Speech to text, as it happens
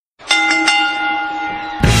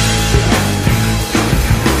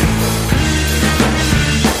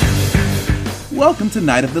welcome to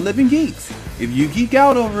Night of the Living Geeks. If you geek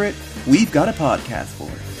out over it, we've got a podcast for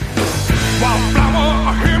it.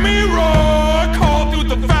 Wildflower, hear me roar, call through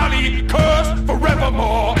the valley, cursed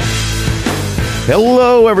forevermore.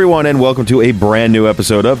 Hello, everyone, and welcome to a brand new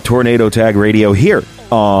episode of Tornado Tag Radio here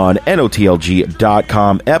on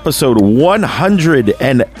NOTLG.com, episode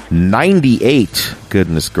 198.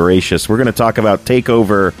 Goodness gracious. We're going to talk about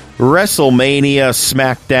TakeOver, WrestleMania,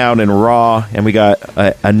 SmackDown, and Raw, and we got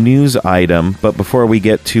a news item. But before we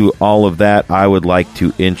get to all of that, I would like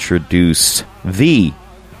to introduce the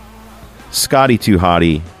Scotty Too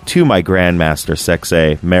Hottie to my Grandmaster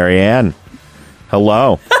Sexay, Marianne.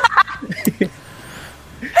 Hello.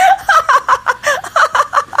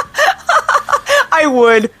 I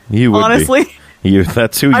would. You would honestly.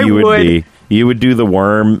 That's who you would be. You would do the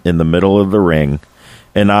worm in the middle of the ring,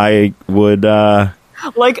 and I would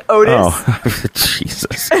like Otis. Oh,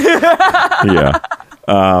 Jesus. Yeah.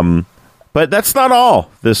 But that's not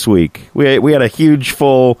all this week. We had a huge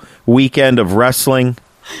full weekend of wrestling,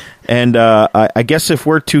 and I guess if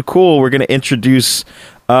we're too cool, we're going to introduce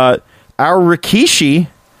our Rikishi,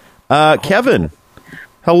 Kevin.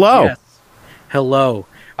 Hello. Yes. Hello.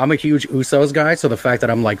 I'm a huge Usos guy, so the fact that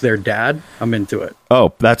I'm like their dad, I'm into it.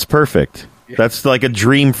 Oh, that's perfect. That's like a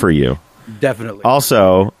dream for you. Definitely.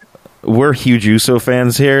 Also, we're huge Uso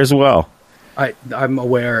fans here as well. I'm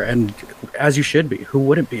aware, and as you should be. Who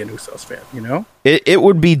wouldn't be an Usos fan, you know? It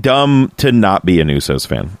would be dumb to not be an Usos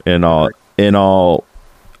fan, in all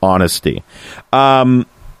honesty. How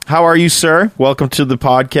are you, sir? Welcome to the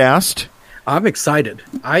podcast. I'm excited.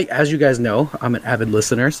 As you guys know, I'm an avid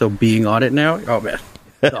listener, so being on it now, oh man.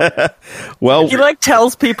 Well, He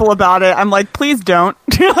tells people about it. I'm like, please don't.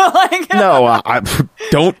 no, I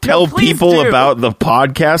don't tell please people do. about the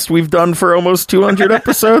podcast we've done for almost 200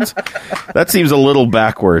 episodes. That seems a little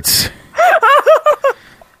backwards.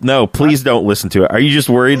 No, please don't listen to it. Are you just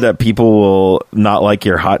worried that people will not like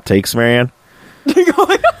your hot takes, Marianne?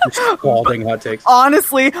 Scalding hot takes.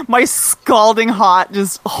 Honestly, my scalding hot,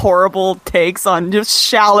 just horrible takes on just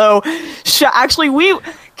shallow. Actually,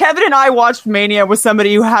 Kevin and I watched Mania with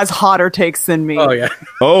somebody who has hotter takes than me. Oh yeah.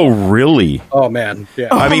 Oh, really? Oh man. Yeah.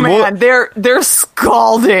 Oh, I mean, man, they're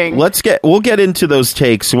scalding. We'll get into those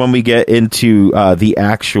takes when we get into the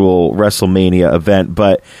actual WrestleMania event,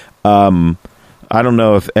 but I don't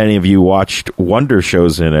know if any of you watched Wonder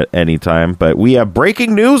Shows in at any time, but we have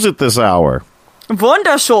breaking news at this hour.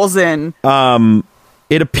 Wunderschulzen.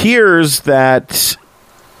 It appears that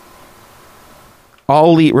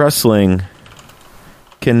All Elite Wrestling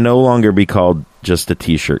can no longer be called just a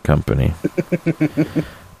t-shirt company.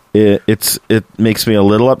 It makes me a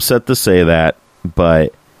little upset to say that,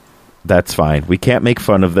 but that's fine. We can't make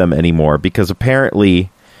fun of them anymore because apparently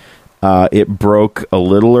it broke a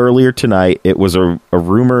little earlier tonight. It was a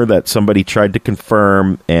rumor that somebody tried to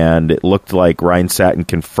confirm, and it looked like Ryan Satin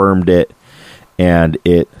confirmed it. And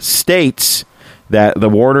it states that the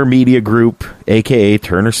Warner Media Group, a.k.a.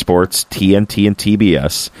 Turner Sports, TNT, and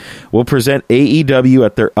TBS, will present AEW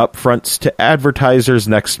at their upfronts to advertisers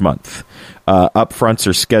next month. Upfronts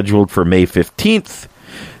are scheduled for May 15th.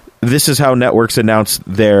 This is how networks announce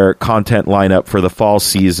their content lineup for the fall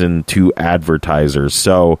season to advertisers.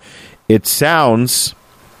 So it sounds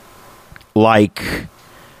like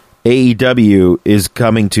AEW is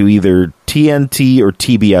coming to either TNT or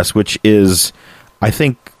TBS, which is, I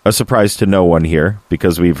think, a surprise to no one here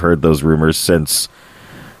because we've heard those rumors since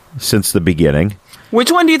the beginning.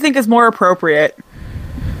 Which one do you think is more appropriate?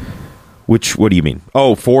 What do you mean?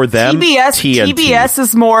 Oh, for them? TBS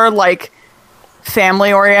is more like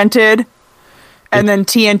family oriented, and then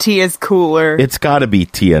TNT is cooler. It's got to be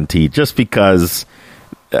TNT just because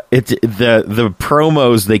it's the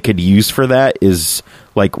promos they could use for that is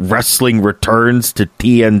like wrestling returns to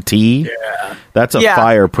TNT. Yeah. That's a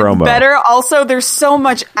fire promo. Better. Also, there's so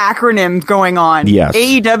much acronym going on. Yes.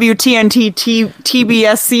 AEW, TNT,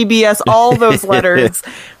 TBS, CBS, all those letters.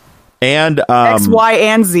 And X, Y,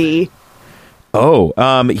 and Z.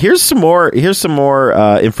 Here's some more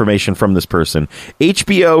information from this person.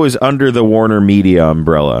 HBO is under the Warner Media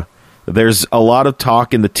umbrella. There's a lot of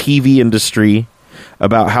talk in the TV industry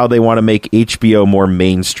about how they want to make HBO more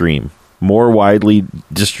mainstream, more widely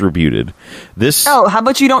distributed. How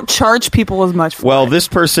about you don't charge people as much for it? This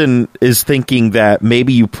person is thinking that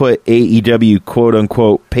maybe you put AEW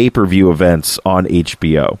quote-unquote pay-per-view events on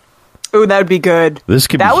HBO. Oh, that would be good. This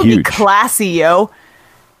could be huge. That would be classy, yo.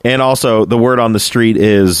 And also, the word on the street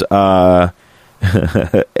is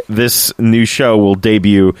this new show will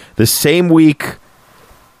debut the same week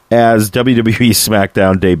as WWE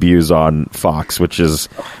SmackDown debuts on Fox, which is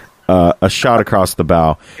a shot across the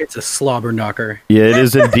bow. It's a slobber knocker. Yeah, it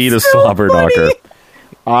is indeed a slobber knocker.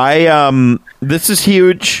 This is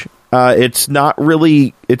huge. It's not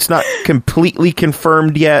completely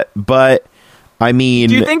confirmed yet, but I mean,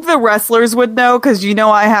 Do you think the wrestlers would know? Because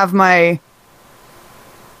I have my.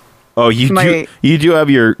 Oh, you do have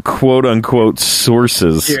your quote unquote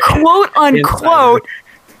sources. Quote unquote.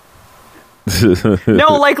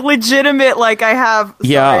 No, like legitimate. Like I have.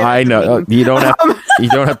 Yeah, I know. You don't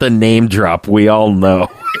have to name drop. We all know.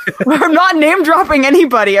 I'm not name dropping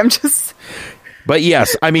anybody. I'm just. But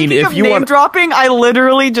yes, I mean, if you name want dropping, I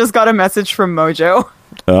literally just got a message from Mojo.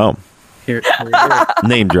 Oh. Here.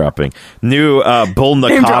 Name dropping. New Bull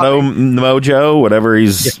Nakano Mojo, whatever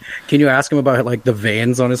he's. Can you ask him about like the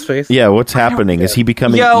veins on his face? Yeah, what's happening? Is he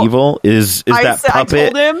becoming evil? Is that puppet? I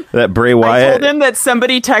told him, that Bray Wyatt? I told him that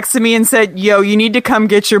somebody texted me and said, "Yo, you need to come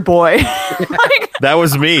get your boy." Like, that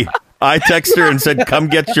was me. I texted her and said, "Come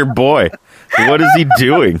get your boy." What is he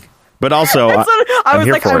doing? But also, I was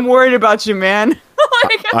like, "I'm worried about you, man."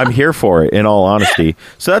 Like, I'm here for it, in all honesty.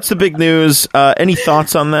 So that's the big news. Any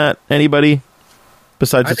thoughts on that? Anybody?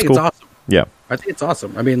 Besides, I think it's awesome. Yeah, I think it's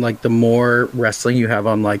awesome. I mean, like the more wrestling you have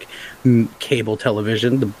on like cable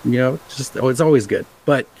television, it's always good.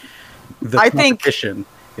 But the competition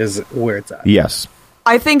is where it's at. Yes,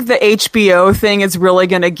 I think the HBO thing is really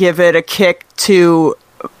going to give it a kick to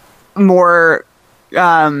more.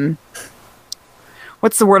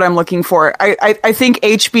 What's the word I'm looking for? I think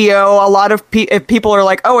HBO, a lot of if people are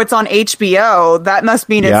like, oh, it's on HBO, that must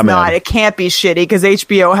mean it's not. It can't be shitty because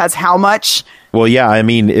HBO has how much? Well, yeah, I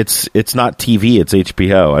mean, it's not TV, it's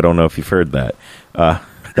HBO. I don't know if you've heard that.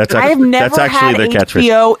 That's actually their catchphrase.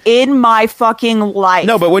 HBO in my fucking life.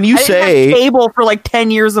 No, but when you say... I didn't have cable for like 10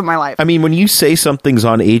 years of my life. I mean, when you say something's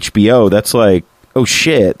on HBO, that's like, oh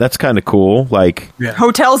shit, that's kind of cool. Like,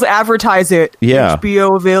 hotels advertise it. Yeah.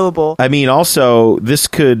 HBO available. I mean, also, this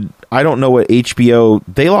could... I don't know what HBO...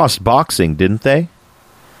 They lost boxing, didn't they?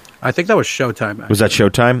 I think that was Showtime. Actually. Was that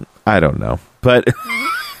Showtime? I don't know. But...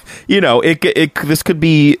 this could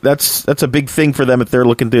be that's a big thing for them if they're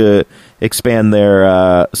looking to expand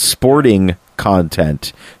their sporting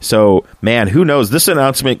content. So, man, who knows? This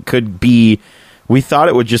announcement could be. We thought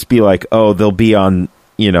it would just be like, oh, they'll be on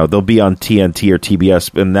TNT or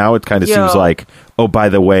TBS, and now it kind of seems like, oh, by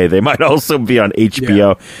the way, they might also be on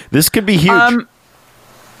HBO. Yeah. This could be huge.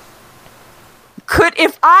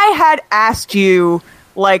 If I had asked you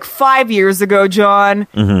like 5 years ago, John.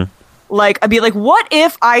 Mm-hmm. Like, I'd be like, what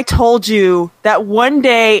if I told you that one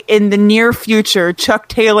day in the near future, Chuck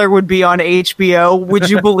Taylor would be on HBO? Would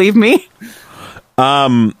you believe me?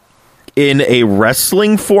 In a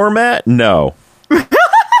wrestling format? No.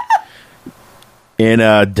 In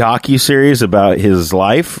a docuseries about his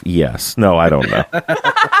life? Yes. No, I don't know.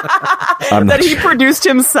 That he produced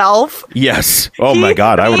himself? Yes. Oh my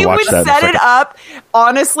God, I would watch that. He would set it up.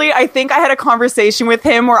 Honestly, I think I had a conversation with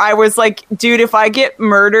him where I was like, dude, if I get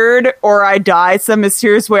murdered or I die some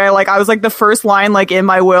mysterious way, I was like, the first line like in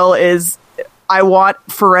my will is, I want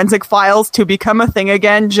Forensic Files to become a thing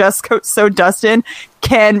again, just so Dustin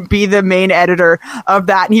can be the main editor of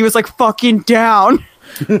that. And he was like, fucking down.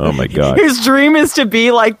 Oh my God. His dream is to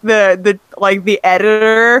be like the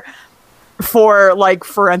editor for like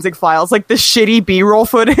Forensic Files, like the shitty B-roll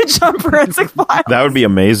footage on Forensic Files. That would be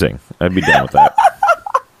amazing. I'd be down with that.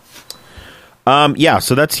 Yeah,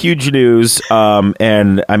 so that's huge news.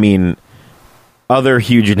 And I mean, other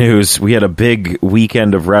huge news. We had a big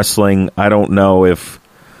weekend of wrestling. I don't know if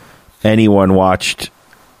anyone watched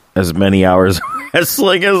as many hours of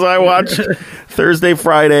wrestling as I watched. Thursday,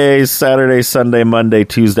 Friday, Saturday, Sunday, Monday,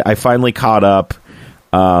 Tuesday. I finally caught up.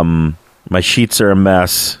 My sheets are a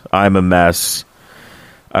mess. I'm a mess.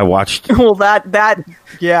 I watched. Well,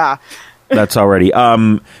 yeah. That's already.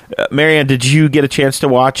 Marianne, did you get a chance to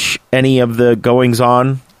watch any of the goings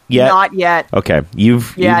on yet? Not yet. Okay,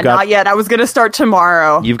 you've got, not yet. I was going to start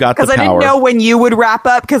tomorrow. You've got the power. Because I didn't know when you would wrap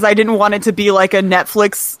up because I didn't want it to be like a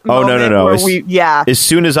Netflix. Oh no! Yeah. As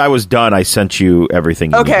soon as I was done, I sent you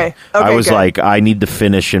everything. Okay. I was good. like, I need to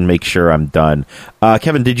finish and make sure I'm done.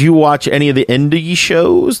 Kevin, did you watch any of the indie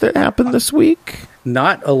shows that happened this week?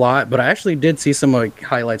 Not a lot, but I actually did see some like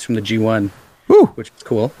highlights from the G1, which is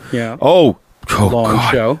cool. Yeah. Oh long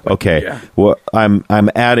God. show. Okay. Yeah. Well, I'm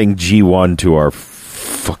adding G1 to our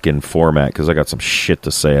fucking format because I got some shit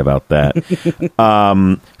to say about that.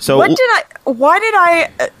 So why did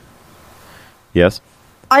I yes,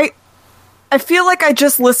 I feel like I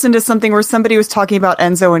just listened to something where somebody was talking about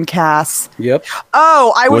Enzo and Cass. Yep.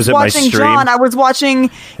 Oh, I was it my watching stream? John. I was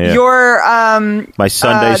watching Yeah. your My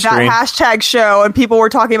Sunday stream. that hashtag show, and people were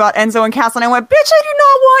talking about Enzo and Cass, and I went, "Bitch, I do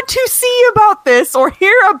not want to see about this or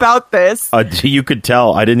hear about this." You could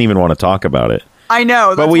tell I didn't even want to talk about it. I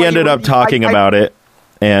know, But we ended up talking about it,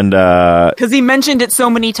 and because he mentioned it so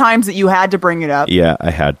many times that you had to bring it up. yeah,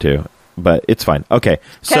 I had to, but it's fine. Okay,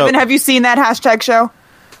 Kevin, so have you seen that hashtag show?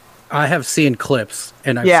 I have seen clips,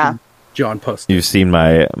 and I've Yeah. seen John post. you've seen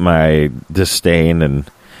my disdain and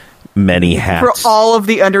many hats For all of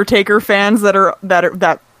the Undertaker fans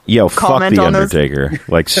that Yo, fuck comment the on those. Undertaker.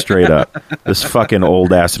 Like, straight up. This fucking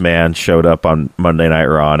old-ass man showed up on Monday Night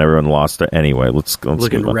Raw, and everyone lost it. Anyway, let's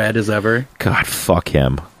Looking move on. red as ever. God, fuck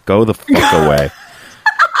him. Go the fuck away.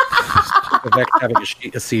 Vivek's having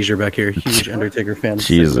a seizure back here. Huge Undertaker fan.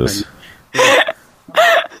 Jesus.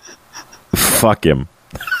 Fuck him.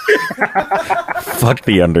 Fuck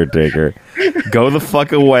the Undertaker. Go the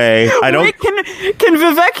fuck away. I don't... Wait, can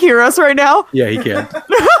Vivek hear us right now? Yeah, he can.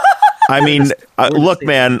 I mean, look,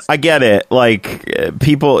 man, I get it. Like,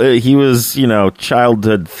 people, he was,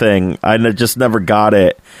 childhood thing. I just never got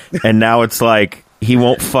it. And now it's like, he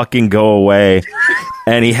won't fucking go away.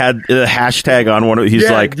 And he had the hashtag on one of he's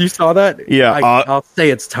like, you saw that? Yeah, I'll say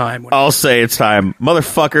it's time. I'll say it's time.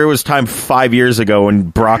 Motherfucker, it was time 5 years ago when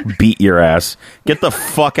Brock beat your ass. Get the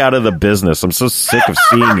fuck out of the business. I'm so sick of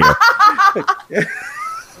seeing you.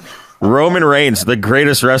 Roman Reigns, the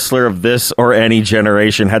greatest wrestler of this or any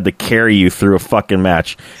generation, had to carry you through a fucking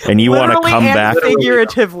match. And you want to Literally come and back?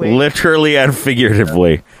 figuratively. Literally and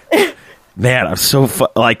figuratively. Man, I'm so...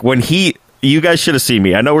 like, when he... You guys should have seen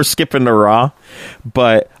me. I know we're skipping to Raw,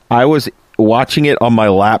 but I was watching it on my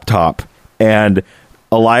laptop, and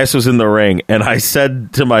Elias was in the ring, and I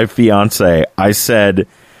said to my fiance, I said,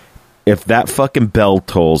 if that fucking bell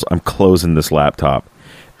tolls, I'm closing this laptop.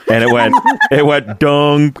 And it went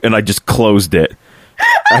dong, and I just closed it.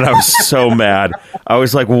 And I was so mad. I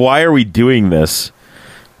was like, why are we doing this?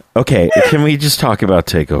 Okay, can we just talk about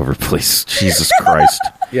TakeOver, please? Jesus Christ.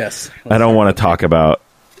 Yes. I don't want to talk about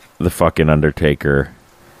the fucking Undertaker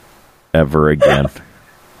ever again.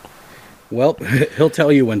 Well, he'll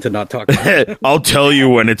tell you when to not talk about it. I'll tell you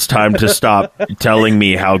when it's time to stop telling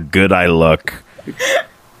me how good I look.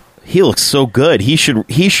 He looks so good. He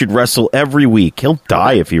should wrestle every week. He'll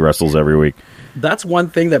die if he wrestles every week. That's one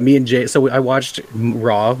thing that me and James... So I watched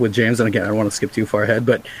Raw with James, and again, I don't want to skip too far ahead,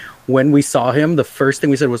 but when we saw him, the first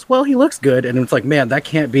thing we said was, well, he looks good. And it's like, man, that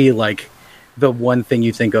can't be like the one thing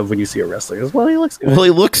you think of when you see a wrestler. It was, well, he looks good.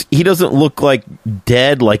 Well, he doesn't look like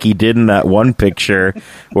dead like he did in that one picture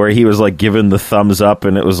where he was like giving the thumbs up,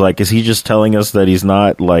 and it was like, is he just telling us that he's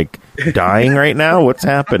not like dying right now? What's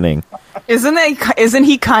happening? Isn't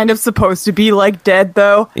he kind of supposed to be like dead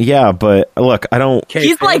though? Yeah, but look, I don't...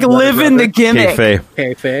 He's like living the gimmick.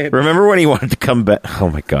 Kayfabe. Remember when he wanted to come back? Oh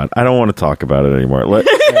my god, I don't want to talk about it anymore.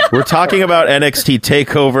 We're talking about NXT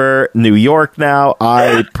TakeOver New York now.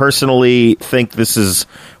 I personally think this is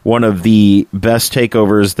one of the best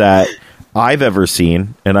takeovers that I've ever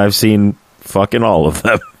seen, and I've seen fucking all of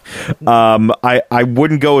them. I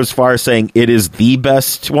wouldn't go as far as saying it is the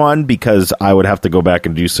best one, because I would have to go back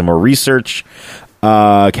and do some more research.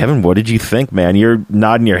 Kevin, what did you think, man? You're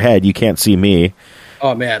nodding your head. You can't see me.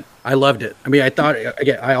 Oh man, I loved it. I mean,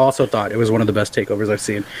 I also thought it was one of the best takeovers I've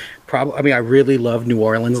seen. I really loved New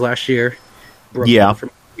Orleans last year. Yeah, from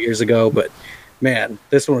years ago, but man,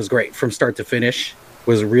 this one was great from start to finish.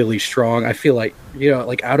 Was really strong. I feel like,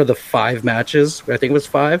 like out of the 5 matches, I think it was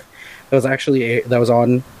 5. That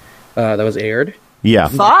was aired. Yeah,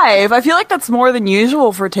 5. I feel like that's more than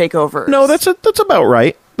usual for takeovers. No, that's about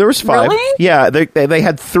right. There was 5. Really? Yeah, they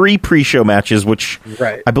had 3 pre-show matches, which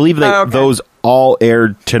right. I believe those all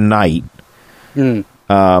aired tonight. We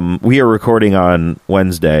are recording on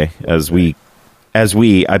Wednesday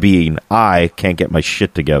I can't get my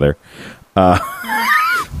shit together.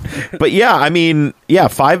 But yeah, I mean,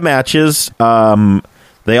 5 matches.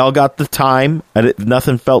 They all got the time.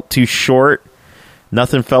 Nothing felt too short.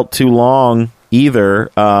 Nothing felt too long either.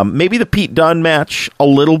 Maybe the Pete Dunne match a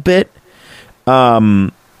little bit.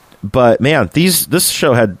 But man, this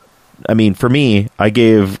show had, I mean, for me, I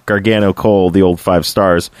gave Gargano Cole the old 5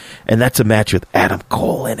 stars, and that's a match with Adam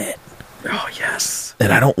Cole in it. Oh yes.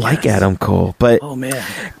 And I don't like Adam Cole, but oh man,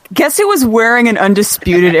 guess who was wearing an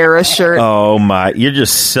Undisputed Era shirt? Oh my, you're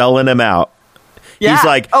just selling him out. Yeah. He's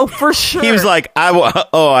like, oh, for sure. He was like,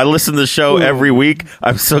 I listen to the show every week.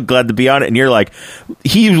 I'm so glad to be on it. And you're like,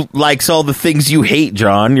 he likes all the things you hate,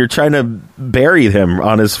 John. You're trying to bury him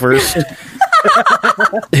on his first,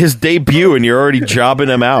 his debut, and you're already jobbing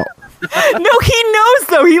him out. No, he knows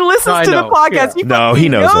though. He listens No, I to the know. podcast. Yeah. He No, fucking he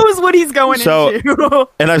knows it. what he's going into.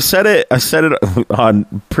 And I've said it on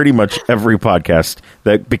pretty much every podcast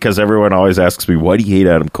that because everyone always asks me, why do you hate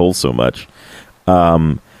Adam Cole so much?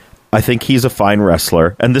 I think he's a fine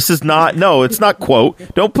wrestler. And this is not, no, it's not quote.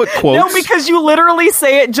 Don't put quotes. No, because you literally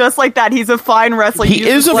say it just like that. He's a fine wrestler. He You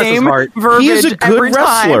use is the a- same Bless his verbiage he is a good every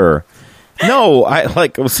time. wrestler. No,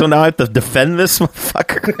 so now I have to defend this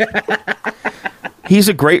motherfucker. He's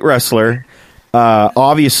a great wrestler.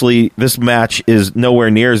 Obviously, this match is nowhere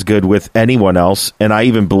near as good with anyone else, and I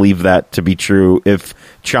even believe that to be true if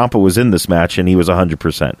Ciampa was in this match and he was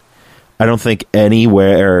 100%. I don't think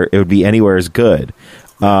anywhere it would be anywhere as good.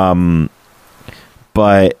 But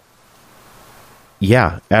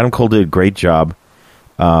yeah, Adam Cole did a great job.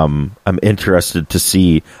 I'm interested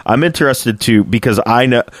to because I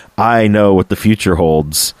know what the future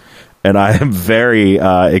holds, and I am very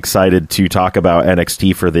excited to talk about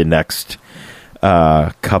NXT for the next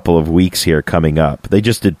couple of weeks here coming up. They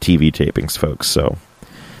just did TV tapings, folks, so,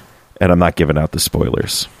 and I'm not giving out the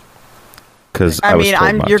spoilers because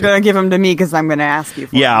you're going to give them to me because I'm going to ask you.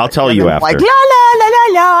 Yeah, I'll tell you after. Like la la la la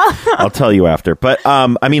la. I'll tell you after. But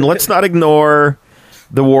let's not ignore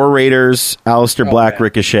the War Raiders, Aleister Black, man.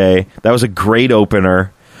 Ricochet. That was a great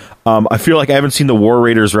opener. I feel like I haven't seen the War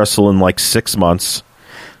Raiders wrestle in like 6 months.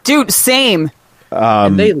 Dude, same.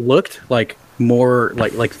 And they looked like more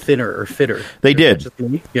like thinner or fitter. They Is did. that just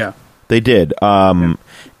me? Yeah. They did.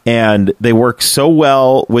 And they work so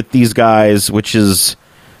well with these guys, which is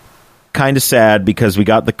kind of sad because we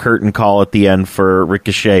got the curtain call at the end for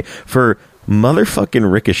Ricochet, for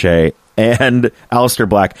motherfucking Ricochet and Aleister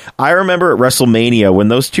Black. I remember at WrestleMania when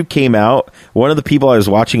those two came out, one of the people I was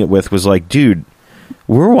watching it with was like, dude,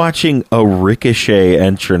 we're watching a Ricochet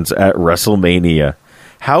entrance at WrestleMania.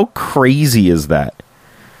 How crazy is that?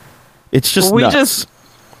 It's just nuts.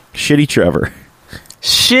 Shitty Trevor.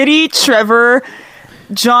 Shitty Trevor.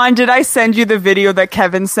 John, did I send you the video that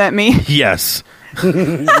Kevin sent me? Yes.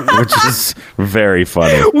 Which is very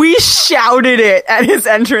funny. We shouted it at his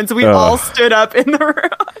entrance. We all stood up in the room.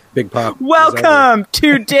 Big pop. Welcome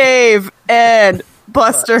to Dave and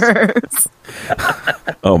Buster's.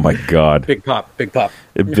 Oh my god. Big pop. Big pop.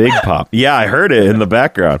 Big pop. Yeah, I heard it in the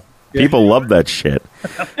background. People love that shit.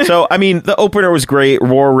 So, the opener was great.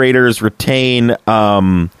 War Raiders retain.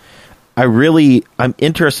 I'm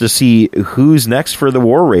interested to see who's next for the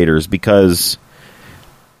War Raiders because,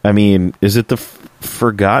 is it the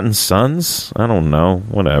Forgotten Sons? I don't know.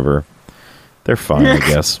 Whatever. They're fine, I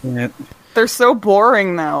guess. Yeah. They're so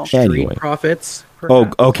boring, though. Anyway. Street Profits. Oh,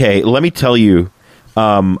 perhaps? okay. Let me tell you.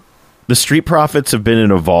 The Street Profits have been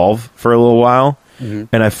in Evolve for a little while, and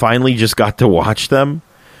I finally just got to watch them,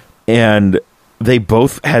 and they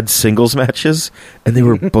both had singles matches, and they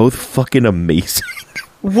were both fucking amazing.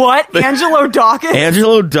 What? Angelo Dawkins?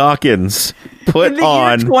 Angelo Dawkins in the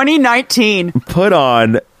year 2019. put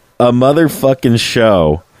on a motherfucking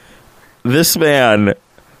show. This man,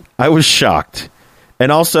 I was shocked.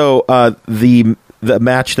 And also, the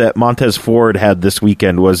match that Montez Ford had this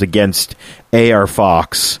weekend was against AR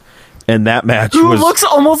Fox. And that match Who was... looks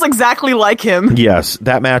almost exactly like him. Yes,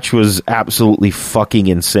 that match was absolutely fucking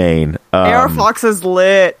insane. AR Fox is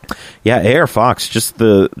lit. Yeah, AR Fox, just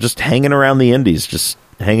hanging around the indies, just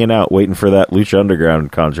hanging out, waiting for that Lucha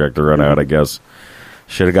Underground contract to run out, I guess.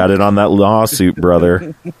 Should have got it on that lawsuit,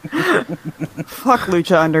 brother. Fuck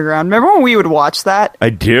Lucha Underground. Remember when we would watch that? I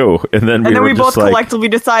do. And then we both collectively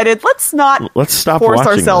decided, let's stop watching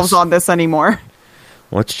ourselves this. on this anymore.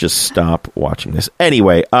 Let's just stop watching this.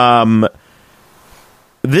 Anyway,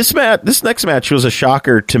 this next match was a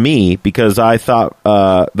shocker to me because I thought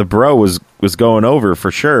the Bro was going over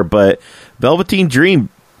for sure, but Velveteen Dream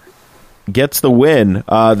gets the win.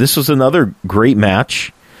 This was another great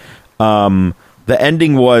match. The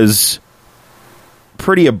ending was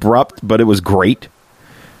pretty abrupt, but it was great.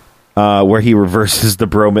 Where he reverses the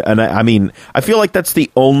Bro, and I feel like that's the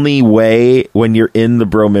only way when you're in the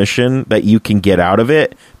Bro mission that you can get out of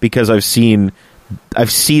it, because I've seen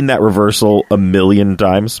that reversal a million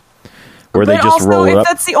times where they just roll it if up.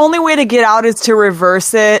 that's the only way to get out is to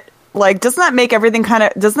reverse it, like, doesn't that make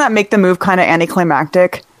the move kind of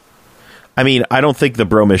anticlimactic? I don't think the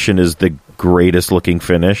Bro mission is the greatest looking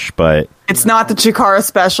finish, but It's not the Chikara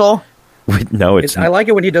special. no, it's I like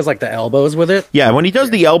it when he does like the elbows with it. yeah. When he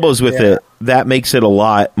does the elbows with it, that makes it a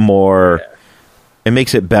lot more. It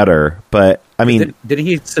makes it better, but Did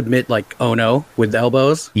he submit like oh no with the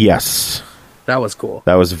elbows? yes, That was cool.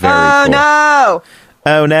 that was very Oh cool. no!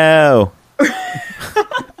 Oh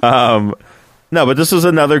no. No, but this was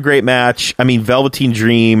another great match. Velveteen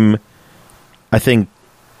Dream, I think,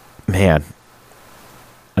 man,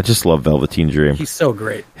 I just love Velveteen Dream. He's so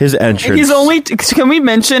great. His entrance. He's only. Can we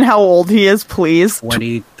mention how old he is, please?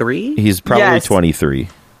 23? He's probably Yes. 23.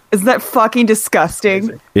 Isn't that fucking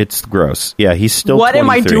disgusting? It's gross. Yeah, he's still What 23. am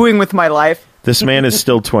I doing with my life? This man is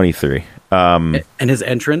still 23. And his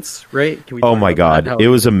entrance, right? Can we Oh talk my about God. that? How It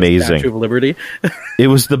was the amazing. Statue of Liberty. It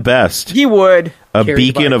was the best. He would. A Carried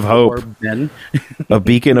beacon by of hope. 4 men. A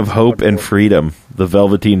beacon of hope and freedom. The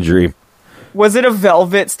Velveteen Dream. Was it a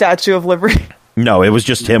velvet Statue of Liberty? No, it was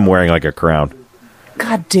just him wearing like a crown.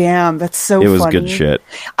 God damn, that's so It was funny. good shit.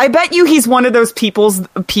 I bet you he's one of those people's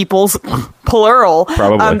plural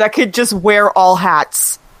Probably. that could just wear all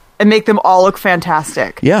hats and make them all look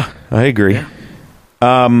fantastic. Yeah, I agree.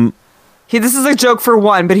 This is a joke for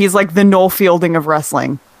one, but he's like the Noel Fielding of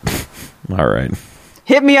wrestling. All right.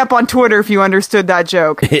 Hit me up on Twitter if you understood that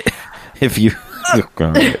joke. If you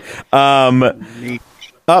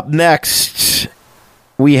up next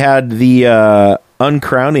we had the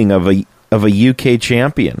uncrowning of a UK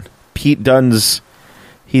champion. Pete Dunne's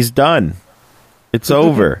he's done. It's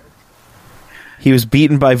over. He was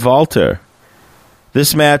beaten by Walter.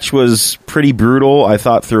 This match was pretty brutal, I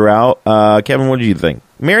thought, throughout. Kevin, what did you think?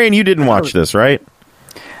 Marion, you didn't watch this, right?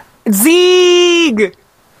 Zeeg!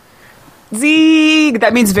 Zeeg!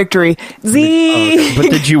 That means victory. Zeeg!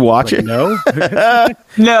 But did you watch it? No? No.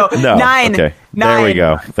 No. 9. Okay. 9. There we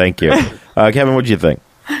go. Thank you. Kevin, what did you think?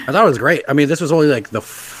 I thought it was great. I mean, this was only like the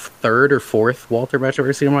third or fourth Walter match I've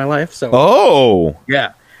ever seen in my life. So Oh!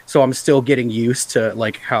 yeah. So I'm still getting used to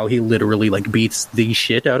like how he literally like beats the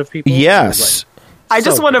shit out of people. Yes. I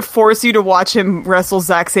just So want to good. force you to watch him wrestle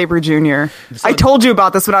Zack Sabre Jr. I told you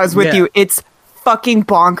about this when I was with Yeah. you. It's fucking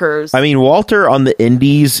bonkers. I mean, Walter on the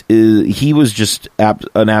indies, he was just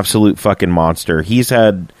an absolute fucking moncer.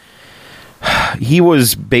 He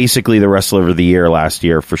was basically the wrestler of the year last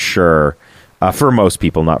year for sure. For most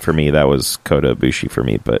people, not for me. That was Kota Ibushi for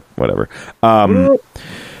me, but whatever.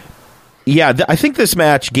 Yeah, I think this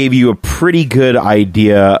match gave you a pretty good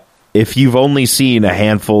idea if you've only seen a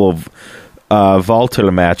handful of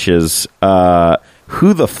Walter matches,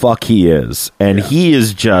 who the fuck he is. And he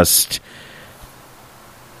is just...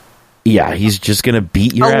 Yeah, he's just going to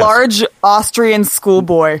beat your a ass. large Austrian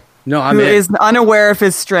schoolboy No, I'm who in. is unaware of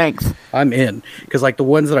his strength. I'm in because like the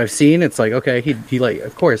ones that I've seen, it's like okay, he like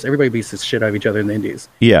of course everybody beats the shit out of each other in the Indies.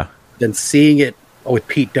 Yeah. Then seeing it with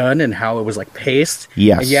Pete Dunne and how it was like paced.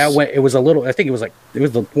 Yes. And yeah, it was a little. I think it was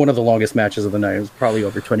one of the longest matches of the night. It was probably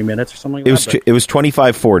over 20 minutes or something. Like that. It was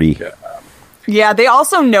 25-40. Yeah, they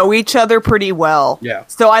also know each other pretty well. Yeah.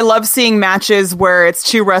 So I love seeing matches where it's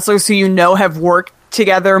two wrestlers who have worked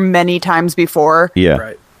together many times before. Yeah.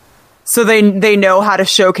 Right. So they know how to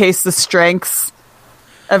showcase the strengths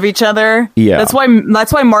of each other. Yeah. That's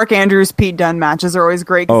why Mark Andrews Pete Dunne matches are always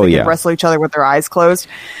great because Oh, they yeah. can wrestle each other with their eyes closed.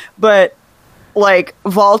 But like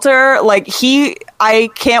Walter, like I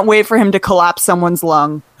can't wait for him to collapse someone's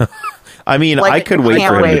lung. I mean, Like, I could wait can't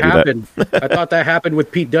for him to wait. do that. I thought that happened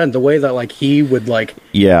with Pete Dunne. The way that like he would like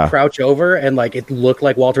Yeah. crouch over and like it looked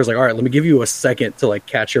like Walter's like, all right, let me give you a second to like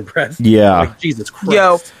catch your breath. Yeah. Like, Jesus Christ.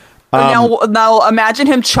 Yo. Now imagine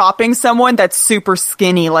him chopping someone that's super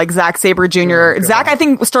skinny, like Zack Sabre Jr. Zack, I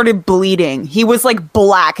think, started bleeding. He was like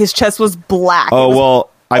black. His chest was black. It Oh, was well,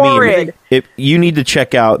 I horrid. mean, you need to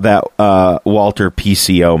check out that Walter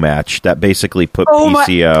PCO match that basically put Oh my-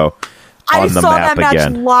 PCO I on the saw map that match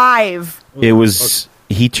again. live. It was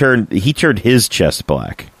he turned his chest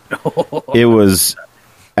black. It was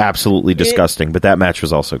absolutely disgusting, but that match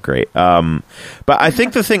was also great. But I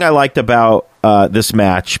think the thing I liked about this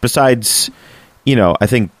match, besides, I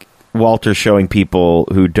think Walter showing people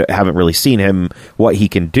who haven't really seen him what he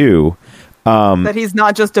can do. That he's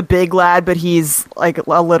not just a big lad, but he's like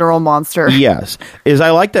a literal monster. Yes, is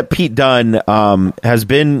I like that Pete Dunne has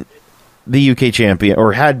been the UK champion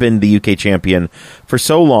or had been the UK champion for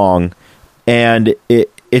so long, and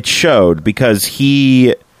it showed because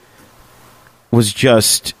he was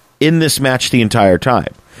just in this match the entire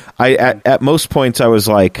time. At most points I was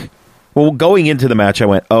like, well, going into the match I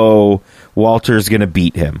went, oh, Walter's going to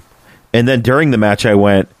beat him, and then during the match I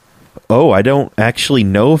went, oh, I don't actually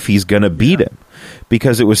know if he's going to beat him,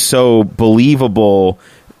 because it was so believable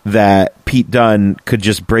that Pete Dunne could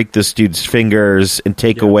just break this dude's fingers and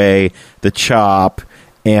take away the chop.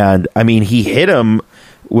 And, I mean, he hit him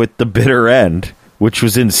with the bitter end, which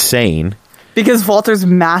was insane. Because Walter's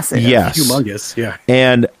massive. Yes. Humongous. Yeah.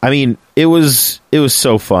 And, I mean, it was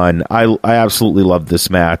so fun. I absolutely loved this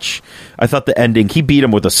match. I thought the ending, he beat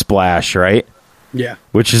him with a splash, right? Yeah.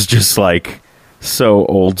 Which is just like so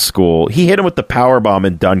old school. He hit him with the power bomb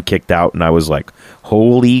and Dunne kicked out, and I was like,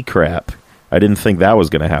 holy crap. I didn't think that was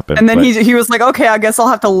going to happen. And then but- he was like, okay, I guess I'll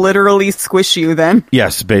have to literally squish you then.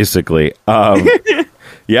 Yes, basically.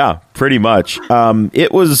 Yeah, pretty much.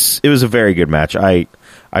 It was a very good match. I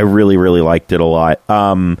really, really liked it a lot.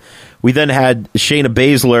 We then had Shayna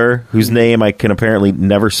Baszler, whose name I can apparently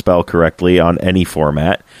never spell correctly on any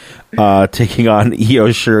format, taking on Io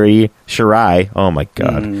Shirai. Oh my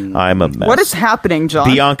god, I'm a mess. What is happening,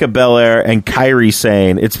 John? Bianca Belair and Kairi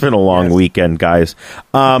Sane. It's been a long weekend, guys.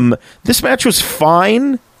 This match was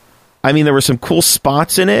fine. I mean, there were some cool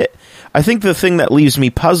spots in it. I think the thing that leaves me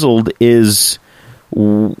puzzled is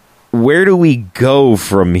where do we go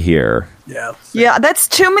from here? Yeah, that's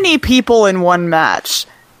too many people in one match.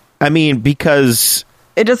 I mean, because...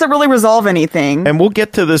 It doesn't really resolve anything. And we'll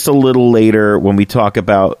get to this a little later when we talk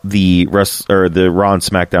about the Raw and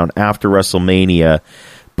SmackDown after WrestleMania.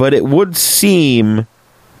 But it would seem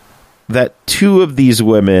that two of these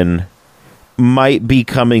women might be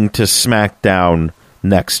coming to SmackDown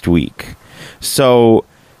next week. So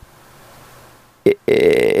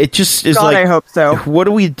it just is God, I hope so. What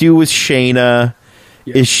do we do with Shayna?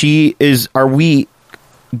 Yeah. Are we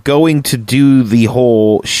going to do the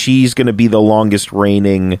whole she's going to be the longest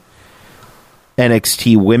reigning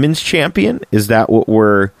NXT Women's Champion? Is that what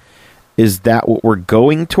we're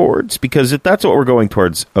going towards? Because if that's what we're going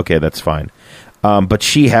towards, okay, that's fine. But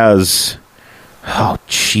she has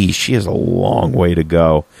she has a long way to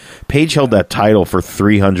go. Paige held that title for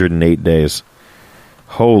 308 days.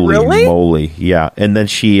 Holy moly. Yeah. And then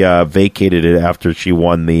she vacated it after she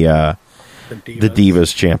won the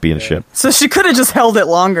Divas Championship. So she could have just held it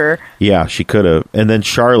longer. Yeah, she could have. And then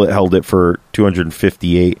Charlotte held it for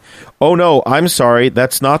 258. Oh, no, I'm sorry.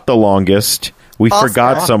 That's not the longest. We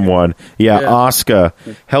forgot someone. Yeah, Asuka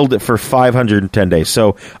held it for 510 days.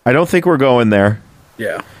 So I don't think we're going there.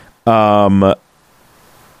 Yeah. But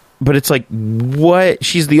it's like, what?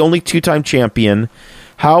 She's the only two-time champion.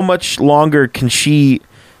 How much longer can she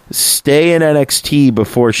stay in NXT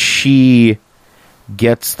before she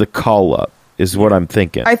gets the call-up? Is what I'm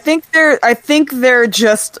thinking. I think they're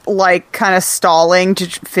just like kind of stalling to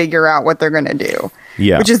figure out what they're going to do.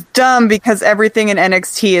 Yeah. Which is dumb because everything in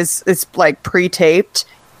NXT is like pre-taped.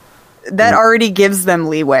 That already gives them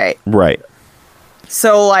leeway. Right.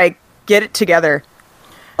 So like get it together.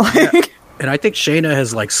 And I think Shayna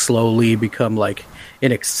has like slowly become like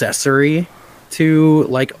an accessory to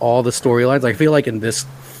like all the storylines. I feel like in this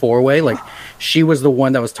four-way, like she was the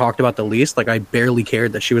one that was talked about the least. Like I barely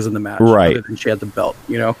cared that she was in the match, right? Other than she had the belt,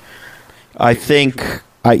 you know. I think,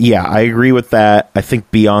 I agree with that. I think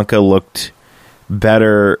Bianca looked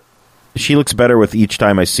better. She looks better with each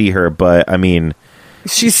time I see her, but I mean,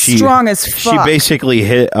 she's strong as fuck. She basically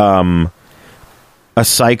hit a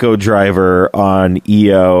psycho driver on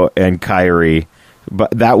Io and Kairi, but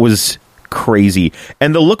that was crazy.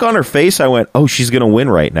 And the look on her face, I went, "Oh, she's gonna win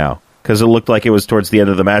right now." Because it looked like it was towards the end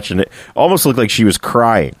of the match, and it almost looked like she was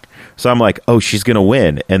crying. So I'm like, oh, she's going to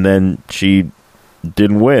win. And then she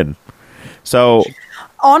didn't win. So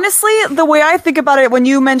honestly, the way I think about it, when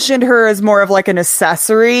you mentioned her as more of like an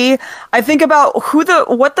accessory, I think about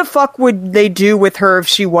what the fuck would they do with her if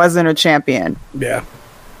she wasn't a champion? Yeah.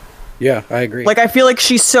 Yeah, I agree. Like, I feel like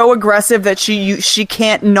she's so aggressive that she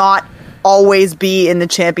can't not always be in the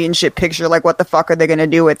championship picture. Like, what the fuck are they going to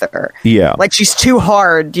do with her? Yeah. Like, she's too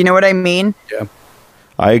hard. Do you know what I mean? Yeah.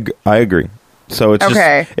 I agree. So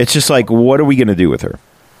it's just like, what are we going to do with her?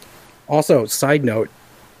 Also, side note,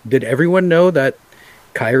 did everyone know that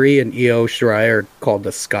Kairi and Io Shirai are called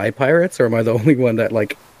the Sky Pirates, or am I the only one that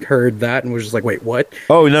like heard that and was just like, wait, what?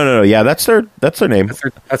 Oh, no. Yeah, that's their name.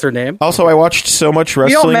 That's her name? Also, I watched so much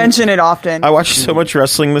wrestling. You don't mention it often. I watched so much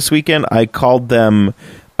wrestling this weekend. I called them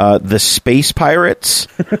the Space Pirates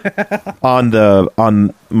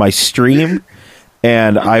on my stream,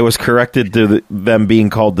 and I was corrected to them being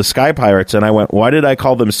called the Sky Pirates, and I went, why did I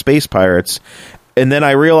call them Space Pirates? And then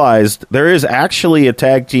I realized there is actually a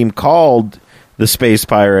tag team called the Space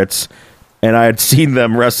Pirates, and I had seen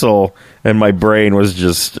them wrestle, and my brain was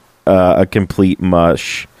just a complete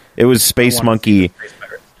mush. It was Space Monkey.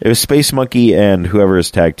 It was Space Monkey and whoever his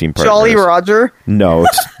tag team partner Jolly is. Roger? No,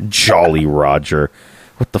 it's Jolly Roger.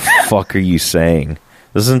 What the fuck are you saying?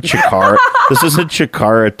 This isn't Chikara. This isn't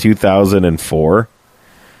Chikara 2004.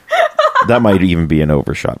 That might even be an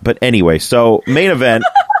overshot. But anyway, so main event,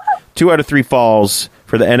 2 out of 3 falls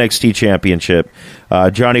for the NXT Championship.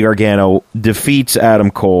 Johnny Gargano defeats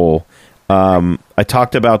Adam Cole. I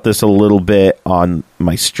talked about this a little bit on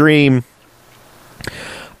my stream.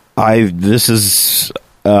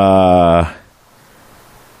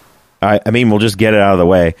 I mean, we'll just get it out of the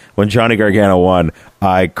way. When Johnny Gargano won,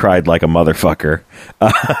 I cried like a motherfucker.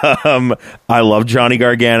 I love Johnny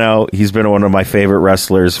Gargano. He's been one of my favorite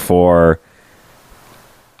wrestlers for,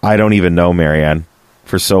 I don't even know, Marianne,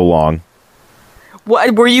 for so long.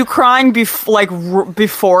 What, were you crying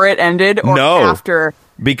before it ended or No, after?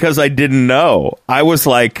 Because I didn't know. I was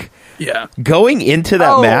like, Yeah. going into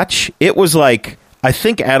that match, it was like, I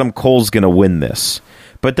think Adam Cole's going to win this.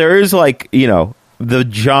 But there is like, the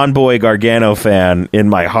John Boy Gargano fan in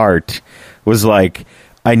my heart was like,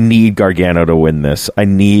 I need Gargano to win this. I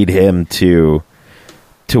need him to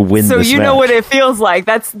win so this you match. know what it feels like.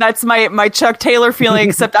 That's my Chuck Taylor feeling,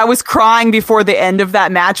 except I was crying before the end of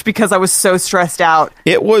that match because I was so stressed out.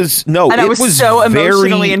 It was I was so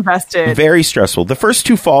emotionally invested. Very stressful. The first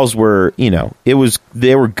two falls were,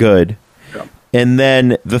 they were good. Yeah. And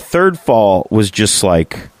then the third fall was just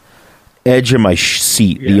like edge of my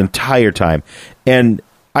seat the entire time. And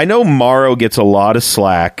I know Morrow gets a lot of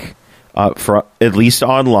slack for at least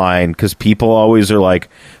online, because people always are like,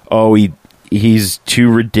 oh, he's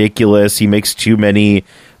too ridiculous. He makes too many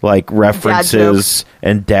like references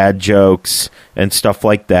and dad jokes and stuff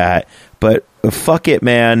like that. But fuck it,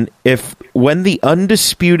 man. When the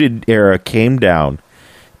Undisputed Era came down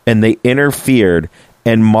and they interfered,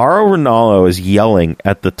 and Mauro Ranallo is yelling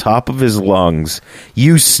at the top of his lungs,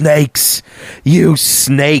 "You snakes! You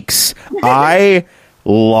snakes!" I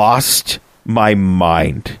lost my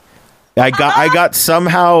mind. I got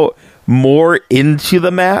somehow more into the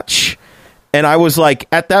match, and I was like,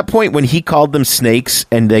 at that point when he called them snakes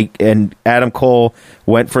and Adam Cole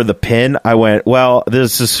went for the pin, I went, well,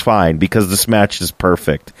 this is fine because this match is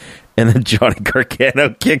perfect. And then Johnny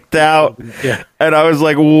Gargano kicked out. Yeah. And I was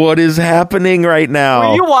like, what is happening right now?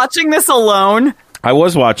 Were you watching this alone? I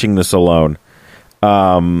was watching this alone.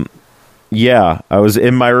 Yeah, I was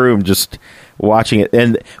in my room just watching it.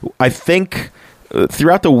 And I think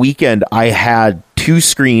throughout the weekend, I had two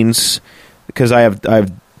screens because I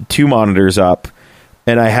have two monitors up.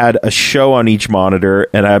 And I had a show on each monitor,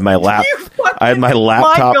 and I had my laptop. My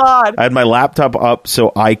God. I had my laptop up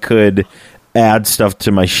so I could add stuff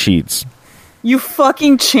to my sheets. You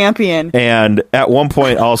fucking champion. And at one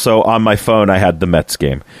point also on my phone I had the Mets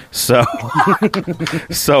game. So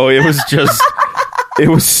so it was just it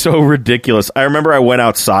was so ridiculous. I remember I went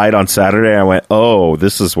outside on Saturday and I went, "Oh,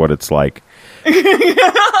 this is what it's like."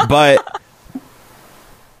 But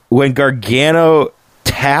when Gargano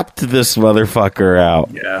tapped this motherfucker out,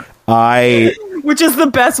 which is the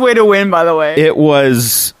best way to win, by the way. It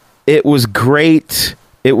was great.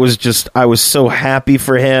 It was just, I was so happy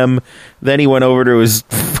for him. Then he went over to his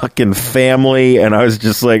fucking family, and I was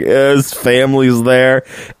just like, his family's there.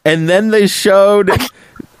 And then they showed,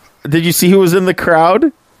 did you see who was in the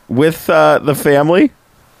crowd with the family?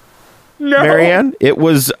 No. Marianne? It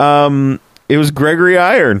was Gregory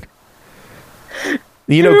Iron.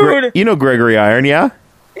 You know Gregory Iron, yeah?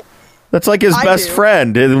 That's like his best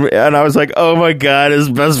friend. And I was like, oh my God, his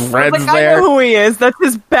best friend's there. I know who he is. That's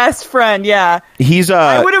his best friend, yeah.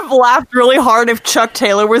 I would have laughed really hard if Chuck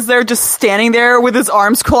Taylor was there, just standing there with his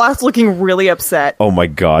arms crossed, looking really upset. Oh my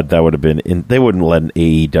God, that would have been... they wouldn't let an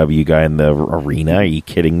AEW guy in the arena. Are you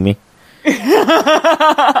kidding me?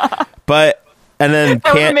 But... And then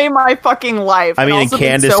that would have made my fucking life. I mean, also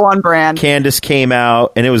Candace, so on brand. Candace came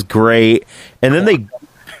out, and it was great. And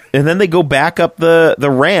then they go back up the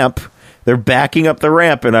ramp. They're backing up the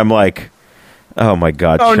ramp, and I'm like, oh my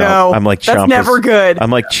God! Oh no! I'm like, that's never good.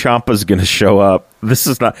 I'm like, Ciampa's gonna show up. This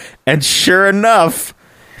is not. And sure enough,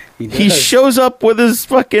 he shows up with his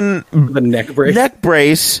fucking the neck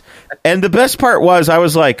brace. And the best part was, I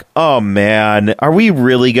was like, oh man, are we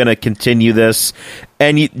really gonna continue this?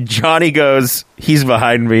 And Johnny goes, he's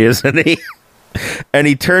behind me, isn't he? And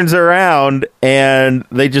he turns around, and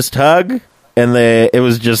they just hug, and it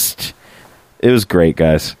was great,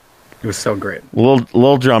 guys. It was so great.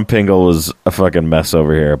 Lil John Pingle was a fucking mess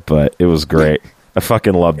over here, but it was great. I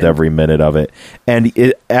fucking loved every minute of it. And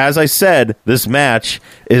as I said, this match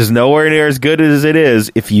is nowhere near as good as it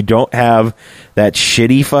is if you don't have that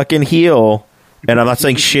shitty fucking heel. And I'm not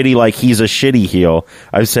saying shitty like he's a shitty heel.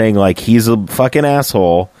 I'm saying like he's a fucking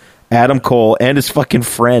asshole. Adam Cole and his fucking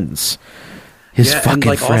friends. His fucking and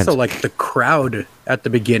like friends. Also, like the crowd at the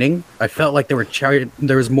beginning, I felt like they were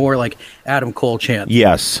there was more like Adam Cole chants,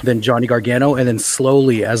 yes, than Johnny Gargano. And then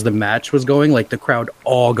slowly, as the match was going, like the crowd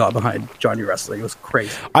all got behind Johnny wrestling. It was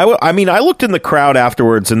crazy. I mean, I looked in the crowd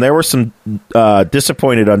afterwards, and there were some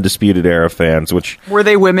disappointed Undisputed Era fans. Which were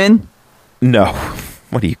they women? No.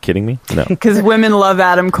 What, are you kidding me? No, because women love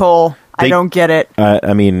Adam Cole. I don't get it.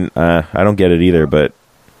 I mean, I don't get it either, but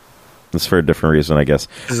it's for a different reason, I guess.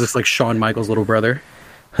 Is this like Shawn Michaels' little brother?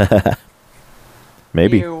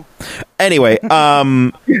 Maybe. Ew. Anyway,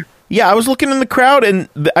 yeah, I was looking in the crowd, and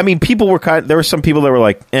I mean, people were there were some people that were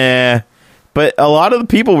like, eh, but a lot of the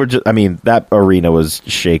people were just, I mean, that arena was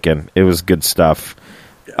shaking. It was good stuff.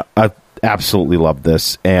 I absolutely love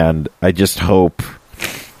this, and I just hope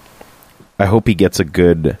he gets a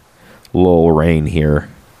good lull reign here.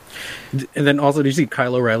 And then also, did you see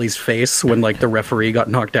Kyle O'Reilly's face when like the referee got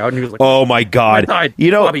knocked out and he was like, Oh my God. come inside,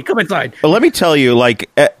 You know, Bobby, come inside. let me tell you, like,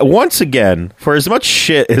 once again, for as much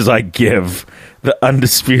shit as I give the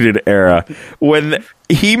Undisputed Era, when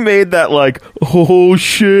he made that, like, oh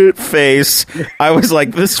shit face, I was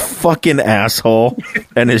like, this fucking asshole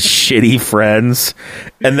and his shitty friends.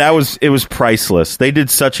 And it was priceless. They did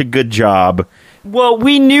such a good job. Well,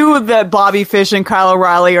 we knew that Bobby Fish and Kyle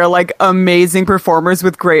O'Reilly are like amazing performers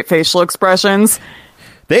with great facial expressions.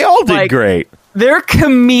 They all did Like, great. They're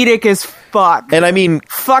comedic as fuck. And I mean,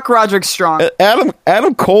 Fuck Roderick Strong.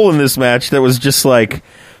 Adam Cole in this match, that was just like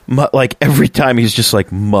every time he's just like,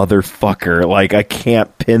 motherfucker, like, I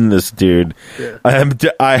can't pin this dude. Yeah.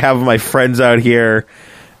 I have my friends out here.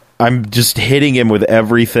 I'm just hitting him with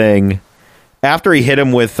everything. After he hit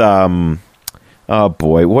him with oh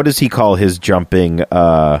boy, what does he call his jumping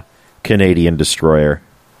Canadian destroyer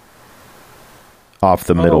off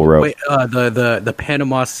the middle rope? Wait, the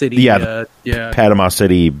Panama City. Yeah, Panama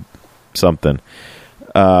City something.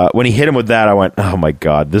 When he hit him with that, I went, oh my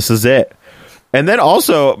God, this is it. And then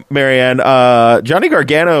also, Marianne, Johnny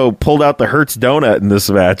Gargano pulled out the Hertz Donut in this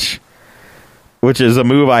match, which is a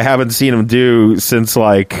move I haven't seen him do since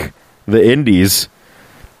like the Indies.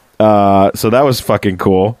 So that was fucking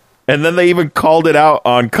cool. And then they even called it out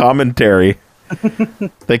on commentary.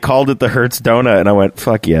 They called it the Hertz Donut, and I went,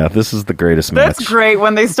 fuck yeah, this is the greatest match. That's great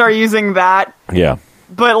when they start using that. Yeah.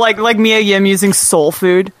 But like Mia Yim using soul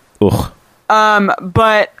food. Ugh.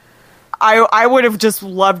 But I would have just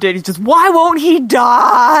loved it. It's just, why won't he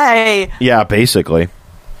die? Yeah, basically.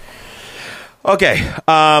 Okay.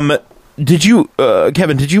 Did you,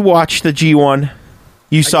 Kevin, did you watch the G1?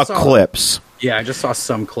 You saw clips. Yeah, I just saw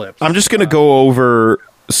some clips. I'm just going to go over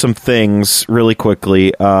some things really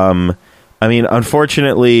quickly. I mean,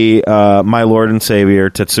 unfortunately, my Lord and Savior,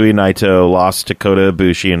 Tetsuya Naito, lost to Kota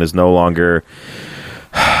Ibushi and is no longer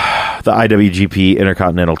the IWGP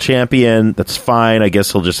Intercontinental Champion. That's fine. I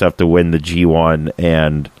guess he'll just have to win the G1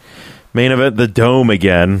 and main event the Dome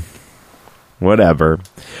again. Whatever.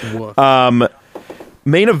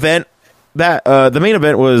 Main event. The main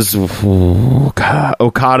event was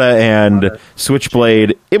Okada and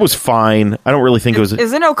Switchblade. It was fine. I don't really think it was.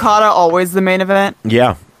 Isn't Okada always the main event?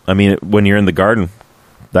 Yeah, I mean, when you're in the Garden,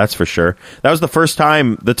 that's for sure. That was the first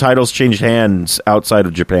time the titles changed hands outside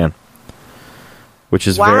of Japan, which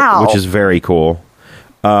is wow. which is very cool.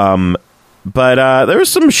 But there was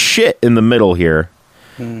some shit in the middle here.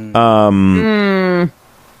 We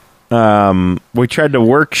tried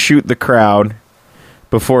to shoot the crowd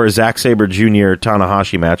before a Zack Sabre Jr.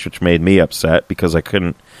 Tanahashi match, which made me upset because I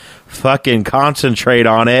couldn't fucking concentrate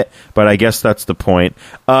on it, but I guess that's the point.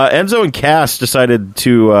 Enzo and Cass decided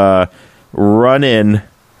to run in.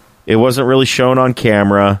 It wasn't really shown on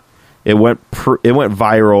camera. It went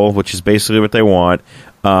viral, which is basically what they want.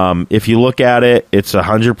 If you look at it, it's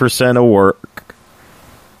 100% a work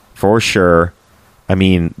for sure. I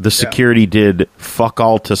mean, the security did fuck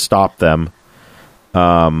all to stop them.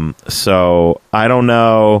 So I don't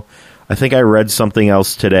know. I think I read something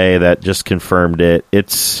else today that just confirmed it.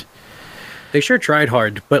 They sure tried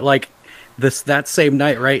hard, but like that same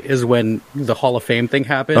night, right, is when the Hall of Fame thing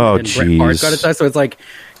happened. Oh, and Bret Hart got it. So it's like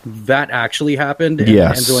that actually happened. And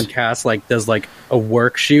yes. Enzo and Cass like does like a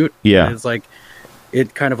work shoot. Yeah. And it's like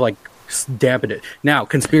it kind of like dampened it. Now,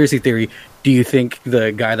 conspiracy theory. Do you think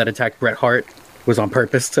the guy that attacked Bret Hart was on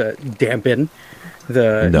purpose to dampen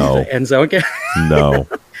the Enzo? No.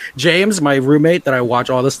 James, my roommate that I watch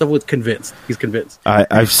all this stuff with, convinced. He's convinced.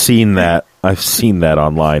 I've seen that. I've seen that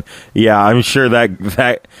online. Yeah, I'm sure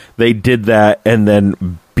that they did that and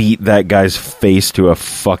then beat that guy's face to a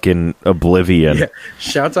fucking oblivion. Yeah.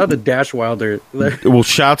 Shouts out to Dash Wilder. Well,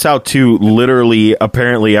 shouts out to literally,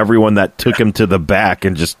 apparently, everyone that took him to the back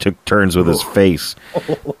and just took turns with his face.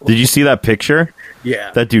 Did you see that picture? Yeah.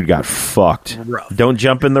 That dude got fucked. Rough. Don't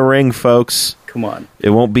jump in the ring, folks. Come on. It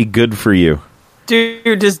won't be good for you.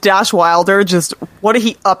 Dude, just Dash Wilder, what did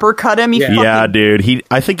he uppercut him? Yeah, dude.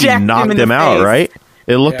 I think he knocked him out, face. right?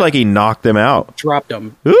 It looked like he knocked him out. Dropped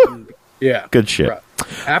him. Ooh. Yeah. Good shit.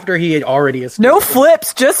 After he had already escaped. No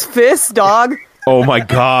flips, just fists, dog. Oh my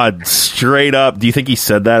God. Straight up. Do you think he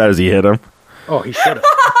said that as he hit him? Oh, he should have.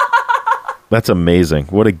 That's amazing.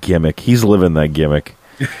 What a gimmick. He's living that gimmick.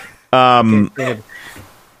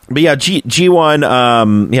 But yeah, G1,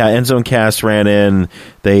 Enzo and Cass ran in.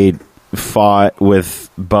 They fought with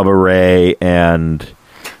Bubba Ray and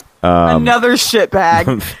another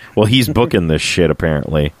shitbag. well, he's booking this shit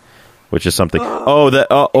apparently, which is something.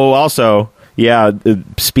 Also, yeah.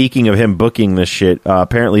 Speaking of him booking this shit,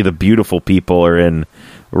 apparently the beautiful people are in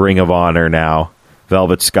Ring of Honor now.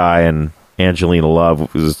 Velvet Sky and Angelina Love,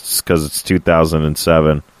 because it's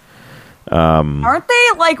 2007. Aren't they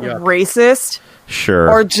racist? Sure.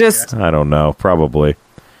 Or just I don't know. Probably.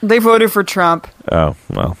 they voted for Trump. Oh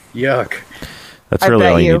well. Yuck. That's I really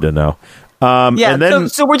bet all you you. need to know. Yeah, and then,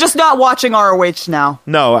 so we're just not watching ROH now.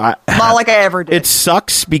 no, Not like I ever did. it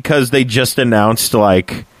sucks because they just announced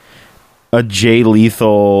like a Jay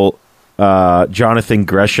Lethal, Jonathan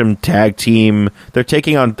Gresham tag team. They're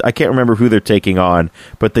taking on, I can't remember who they're taking on,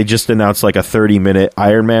 but they just announced like a 30-minute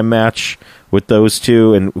Iron Man match with those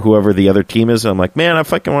two and whoever the other team is. I'm like, man, I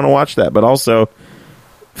fucking want to watch that, but also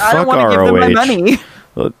I don't fuck want to give them my ROH. money.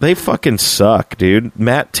 They fucking suck, dude.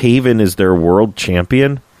 Matt Taven is their world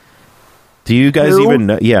champion. Do you guys Who? even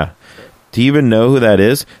know? Yeah. Do you even know who that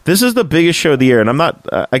is? This is the biggest show of the year, and I'm not.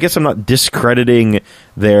 I guess I'm not discrediting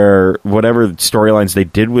their whatever storylines they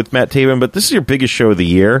did with Matt Taven, but this is your biggest show of the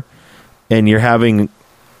year, and you're having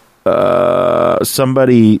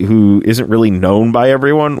somebody who isn't really known by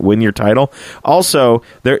everyone win your title. Also,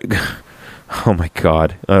 they're. Oh my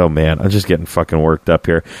god. Oh man, I'm just getting fucking worked up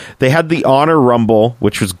here. They had the Honor Rumble,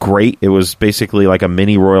 which was great. It was basically like a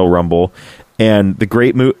mini Royal Rumble, and the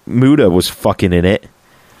Great Muta was fucking in it.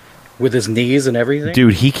 With his knees and everything?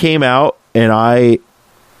 Dude, he came out and I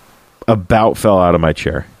about fell out of my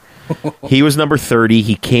chair. He was number 30.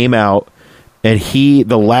 He came out and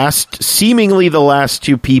seemingly the last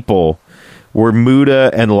two people were Muta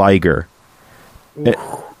and Liger.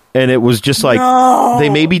 And it was just like, they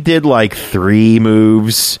maybe did like 3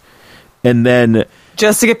 moves and then,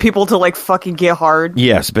 Just to get people to like fucking get hard.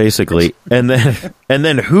 yes, basically. and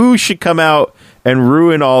then who should come out and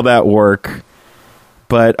ruin all that work?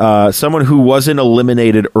 But someone who wasn't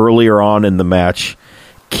eliminated earlier on in the match,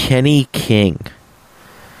 Kenny King.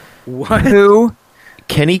 What? Who?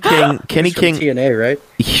 Kenny King. He's from TNA, right?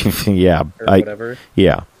 Yeah, Or whatever.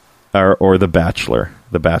 yeah, or The Bachelor,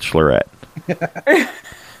 The Bachelorette.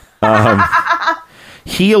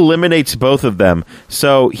 He eliminates both of them,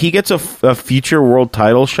 so he gets a future world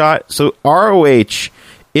title shot. So ROH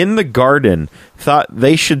in the Garden thought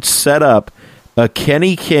they should set up a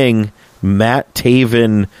Kenny King, Matt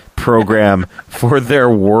Taven program for their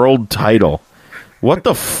world title. What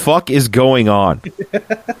the fuck is going on?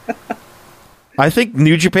 I think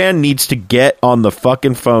New Japan needs to get on the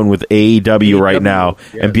fucking phone with AEW right now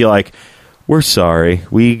and be like, we're sorry.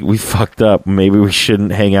 We fucked up. Maybe we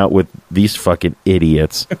shouldn't hang out with these fucking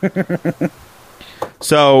idiots.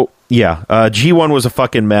 So, yeah, G1 was a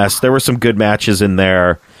fucking mess. There were some good matches in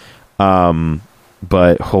there.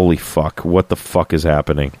 But holy fuck, what the fuck is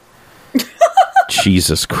happening?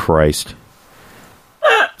 Jesus Christ.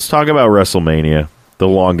 Let's talk about WrestleMania, the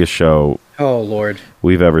longest show Oh, Lord.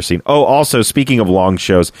 we've ever seen. Oh, also, speaking of long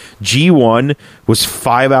shows, G1 was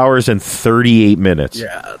 5 hours and 38 minutes.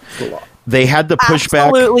 Yeah, it's a lot. They had to push back.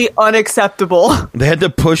 Absolutely unacceptable. They had to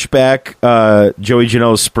push back Joey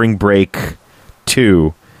Janela's Spring Break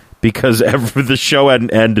 2 because the show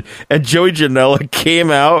hadn't ended. And Joey Janela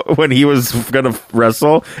came out when he was going to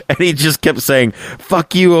wrestle, and he just kept saying,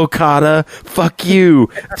 "Fuck you, Okada. Fuck you,"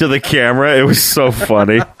 to the camera. It was so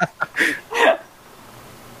funny. All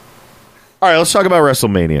right, let's talk about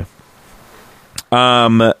WrestleMania.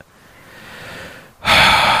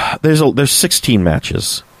 There's 16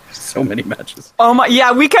 matches. So many matches. Oh my,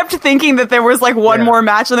 yeah, we kept thinking that there was like one more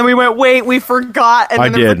match, and then we went, wait, we forgot, and I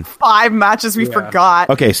then there was did. like 5 matches we forgot.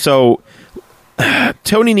 Okay, so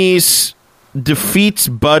Tony Nese defeats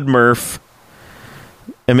Bud Murph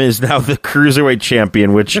and is now the Cruiserweight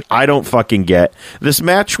champion, which I don't fucking get. This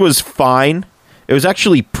match was fine. It was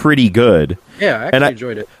actually pretty good. Yeah, I actually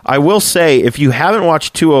enjoyed it. I will say, if you haven't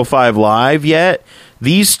watched 205 Live yet,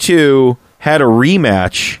 these two had a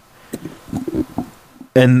rematch.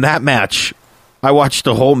 And that match, I watched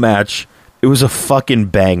the whole match. It was a fucking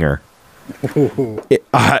banger.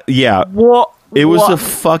 Yeah. It was a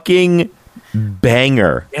fucking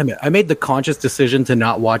banger. Damn it. I made the conscious decision to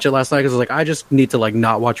not watch it last night because I was like, I just need to like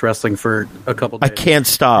not watch wrestling for a couple days. I can't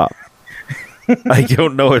stop. I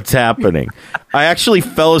don't know what's happening. I actually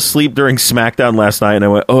fell asleep during SmackDown last night, and I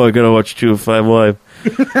went, oh, I gotta watch 205 Live.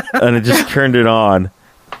 And I just turned it on.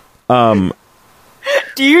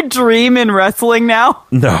 Do you dream in wrestling now?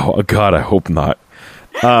 No, God, I hope not.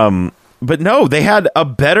 But no, they had a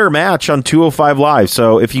better match on 205 Live.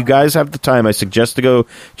 So if you guys have the time, I suggest to go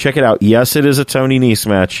check it out. Yes, it is a Tony Nese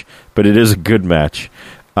match, but it is a good match.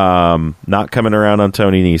 Not coming around on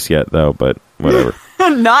Tony Nese yet, though, but whatever.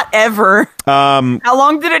 Not ever. How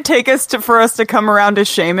long did it take us for us to come around to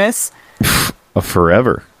Sheamus?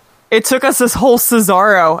 Forever. It took us this whole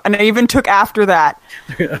Cesaro, and it even took after that.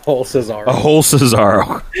 A whole Cesaro. A whole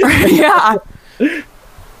Cesaro. Yeah.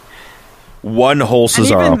 One whole And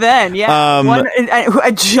Cesaro. even then, yeah.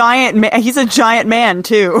 A giant man. He's a giant man,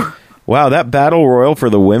 too. Wow, that battle royal for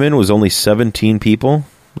the women was only 17 people?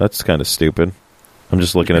 That's kind of stupid. I'm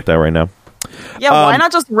just looking at that right now. Yeah, why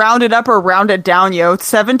not just round it up or round it down, yo?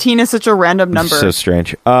 17 is such a random number. So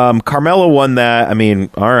strange. Carmella won that. I mean,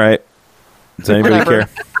 all right. Does anybody Whatever. care?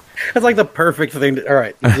 That's like the perfect thing. All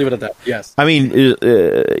right, let's leave it at that. Yes. I mean,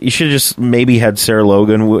 you should have just maybe had Sarah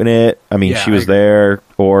Logan win it. I mean, Yeah, she was I agree. there,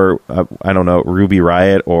 or I don't know, Ruby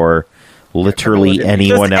Riott, or literally Carmella did.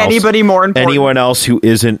 anyone Just else. anybody more important. Anyone else who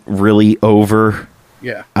isn't really over.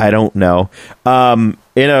 Yeah. I don't know. In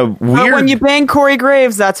a But weird. when you bang Corey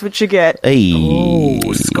Graves, that's what you get. Hey,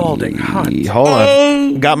 Oh, scalding hot. hold on.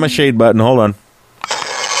 Hey. Got my shade button. Hold on.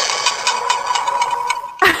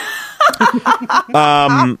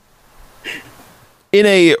 In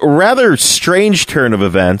a rather strange turn of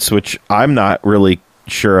events, which I'm not really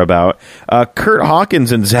sure about, Kurt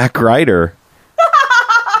Hawkins and Zack Ryder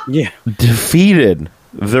Yeah. defeated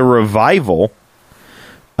the Revival.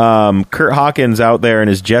 Kurt Hawkins out there in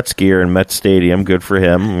his Jets gear in Met Stadium. Good for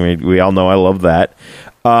him. We all know I love that.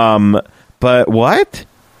 But what?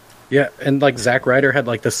 Yeah, and like Zack Ryder had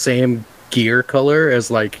like the same gear color as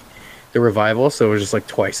like the Revival, so it was just like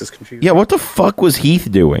twice as confusing. Yeah, what the fuck was Heath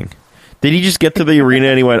doing? Did he just get to the arena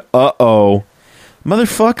and he went, uh-oh,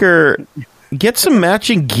 motherfucker, get some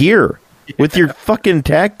matching gear with your fucking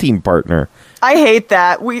tag team partner. I hate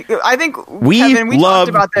that. I think Kevin, we love talked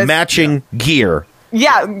about this. matching gear.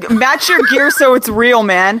 Yeah, match your gear so it's real,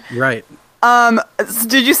 man. Right.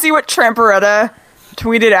 Did you see what Trent Beretta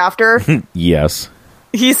tweeted after? Yes.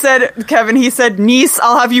 He said, Kevin, Niece,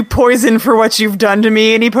 I'll have you poisoned for what you've done to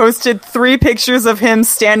me. And he posted 3 pictures of him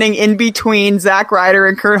standing in between Zack Ryder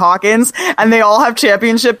and Kurt Hawkins. And they all have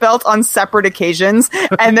championship belts on separate occasions.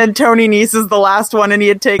 And then Tony Nese is the last one and he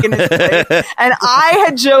had taken his place. And I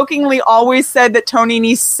had jokingly always said that Tony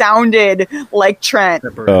Nese sounded like Trent.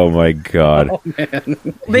 Oh, my God.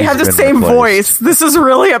 They have the been same replaced. voice. This is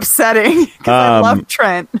really upsetting because I love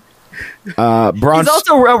Trent. Braun, He's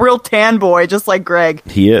also a real tan boy, just like Greg.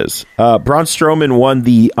 he is. Braun Strowman won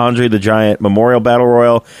the Andre the Giant Memorial Battle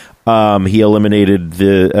Royal. He eliminated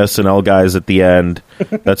the SNL guys at the end.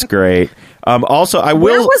 That's great. Also, I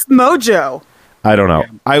Where will... was Mojo? I don't know.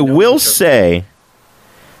 I will say,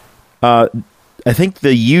 I think the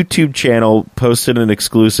YouTube channel posted an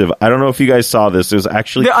exclusive. I don't know if you guys saw this. It was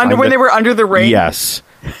actually When they were under the ring? Yes,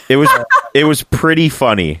 it was pretty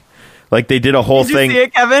funny. Like they did a whole Did you thing. see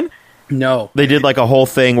it, Kevin? No. They did like a whole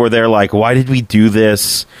thing where they're like, "Why did we do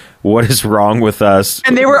this? What is wrong with us?"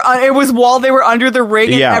 And they were. It was while they were under the ring,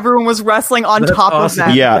 and Yeah. everyone was wrestling on top awesome. of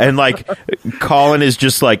them. Yeah, and like Colin is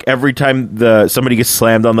just like every time somebody gets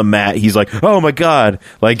slammed on the mat, he's like, "Oh my god!"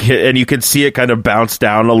 Like, and you can see it kind of bounce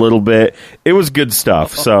down a little bit. It was good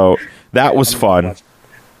stuff. So that was fun.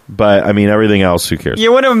 But I mean, everything else, who cares?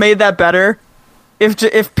 You would have made that better if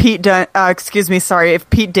Pete. If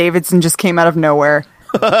Pete Davidson just came out of nowhere.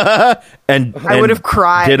 And I would have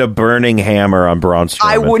cried. Did a burning hammer on Braun Strowman.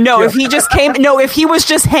 I would no. If he just came. No, if he was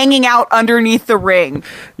just hanging out underneath the ring.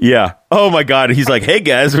 Yeah. Oh my god. He's like, "Hey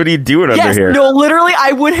guys, what are you doing under Yes. here?" No. Literally,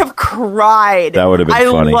 I would have cried. That would have been I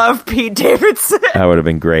funny. love Pete Davidson. That would have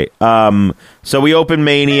been great. So we open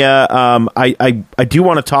Mania. I do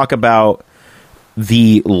want to talk about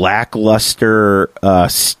the lackluster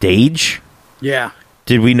stage. Yeah.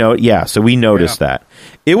 Did we know? Yeah. So we noticed that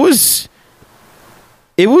it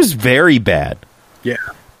was very bad. Yeah.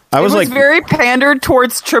 I It was was like, very pandered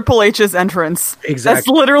towards Triple H's entrance. Exactly. That's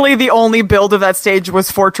literally the only build of that stage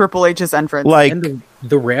was for Triple H's entrance. like And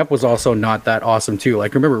the ramp was also not that awesome too.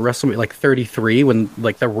 Like remember WrestleMania like 33 when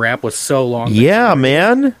like the ramp was so long. yeah,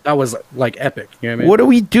 man. That was like epic. You know what I mean? What are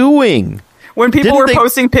we doing? when people didn't were they-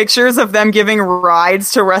 posting pictures of them giving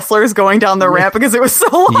rides to wrestlers going down the ramp because it was so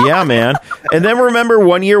long. Yeah, man. And then remember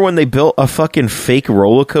one year when they built a fucking fake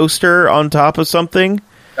roller coaster on top of something?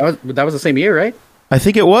 That was the same year, right? I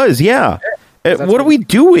think it was. Yeah. that's What are we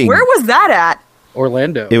doing? Where was that at?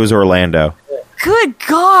 Orlando. It was Orlando. Good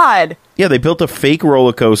God. Yeah, they built a fake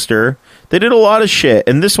roller coaster. They did a lot of shit.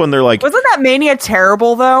 And this one, they're like, Wasn't that Mania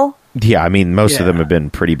terrible, though? yeah, I mean, most of Yeah. them have been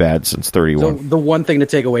pretty bad since 31. So the one thing to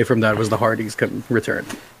take away from that was the Hardys couldn't return.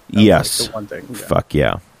 That was, Yes. like, the one thing. Yeah. Fuck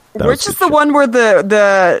yeah. Which is the one where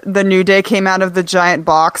the New Day came out of the giant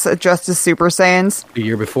box dressed as Super Saiyans? The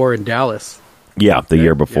year before in Dallas. Yeah, the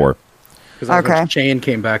year before. Because Okay. Shane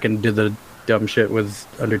came back and did the dumb shit with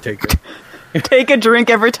Undertaker. Take a drink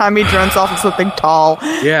every time he drunks off of something tall.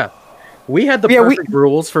 Yeah. We had the Yeah, perfect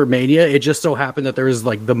rules for Mania. It just so happened that there was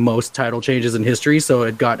like the most title changes in history, so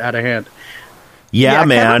it got out of hand. Yeah,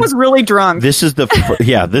 man. Kevin was really drunk. This is the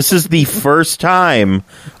this is the first time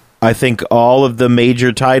I think all of the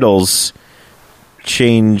major titles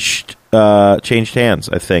changed hands.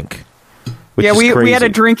 I think. Which yeah, is we had a crazy.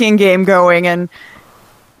 drinking game going, and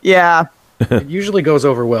yeah, It usually goes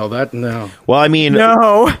over well. No. Well, I mean,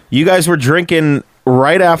 no, you guys were drinking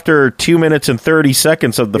right after 2 minutes and 30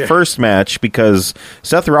 seconds of the first match because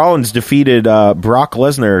Seth Rollins defeated Brock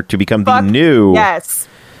Lesnar to become the new yes,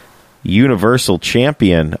 Universal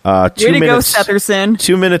Champion. 2 way to go, minutes, Setherson.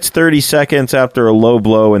 2 minutes 30 seconds after a low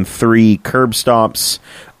blow and 3 curb stomps.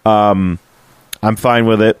 I'm fine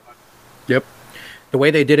with it. Yep. The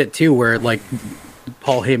way they did it too, where like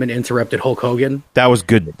Paul Heyman interrupted Hulk Hogan. That was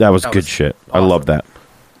good. That was good was shit. awesome. I love that.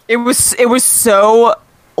 It was so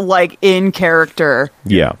like in character.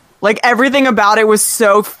 Yeah. Like everything about it was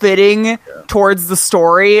so fitting towards the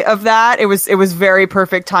story of that. It was very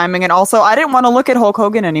perfect timing, and also I didn't want to look at Hulk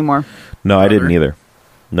Hogan anymore. No, I didn't either.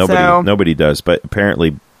 So- Nobody does. But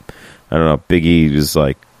apparently, I don't know. Big E was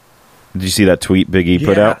like, did you see that tweet Big E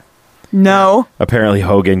put Yeah. out? No, Apparently,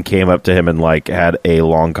 Hogan came up to him and like had a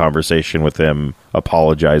long conversation with him,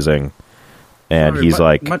 apologizing, and Sorry, he's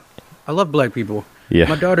like, I love black people. Yeah.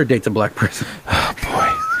 My daughter dates a black person.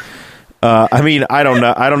 I mean, I don't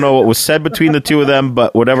know what was said between the two of them,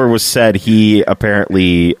 but whatever was said, he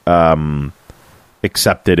apparently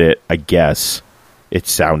accepted it. I guess it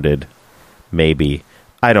sounded, maybe,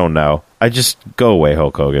 I don't know. I just go away,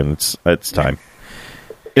 Hulk Hogan. It's time.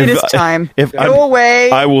 it is time. If Go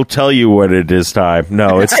away. I will tell you when it is time.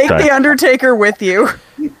 No, it's Take time. the Undertaker with you.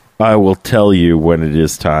 I will tell you when it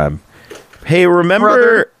is time. Hey,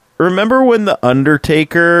 Brother. remember when the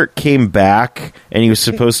Undertaker came back and he was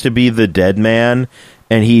supposed to be the dead man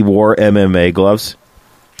and he wore MMA gloves?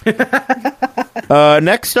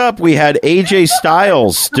 Next up, we had AJ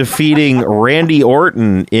Styles defeating Randy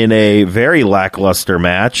Orton in a very lackluster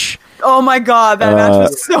match. Oh my god, that match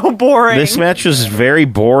was so boring. This match was very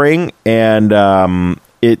boring, and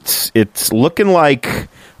it's looking like.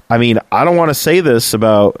 I mean, I don't want to say this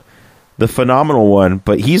about the Phenomenal One,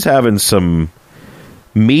 but he's having some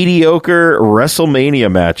mediocre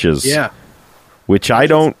WrestleMania matches. Yeah. Which I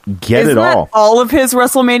don't get Isn't at that all. all of his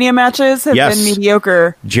WrestleMania matches have Yes. been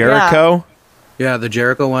mediocre. Jericho. Yeah, the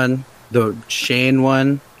Jericho one, the Shane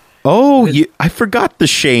one. Oh, I forgot the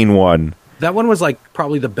Shane one. That one was like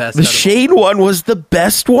probably the best. The out of all. Shane one was the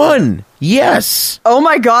best one. Yes. Oh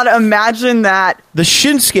my god, imagine that. The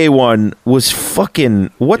Shinsuke one was fucking.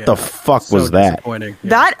 What the fuck So was that? disappointing. Yeah.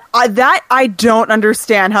 That I don't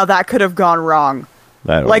understand how that could have gone wrong.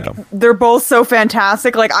 I don't Like know. they're both so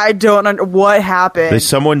fantastic. Like I don't what happened. There's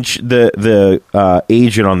someone the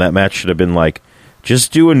agent on that match should have been like,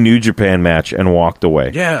 just do a New Japan match and walked away.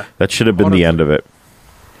 Yeah. That should have been the end of it.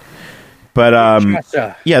 But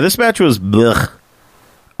Gotcha. yeah, this match was blech.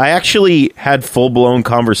 I actually had full blown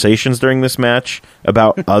conversations during this match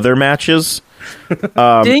about other matches.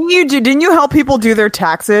 Didn't you help people do their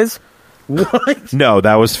taxes? What? No,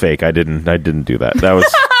 that was fake. I didn't do that. That was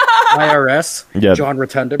IRS? Yeah. John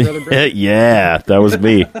Rotunda, brother. yeah, that was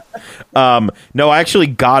me. No, I actually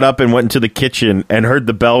got up and went into the kitchen and heard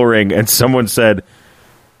the bell ring, and someone said,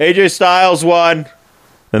 "AJ Styles won,"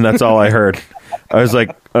 and that's all I heard. I was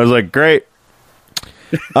like, great.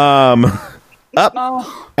 After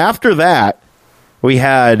that, we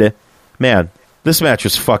had, man, this match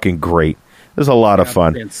was fucking great. It was a lot of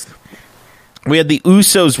fun. Vince. We had the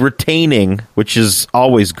Usos retaining, which is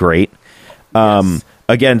always great,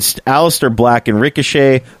 against Aleister Black and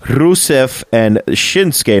Ricochet, Rusev and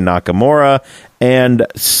Shinsuke Nakamura, and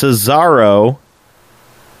Cesaro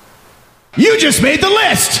You just made the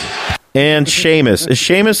list! and Sheamus. Is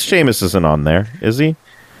Sheamus isn't on there, is he?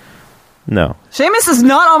 No. Seamus is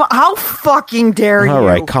not on. How fucking dare you? All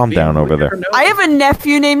right, calm down over there. I have a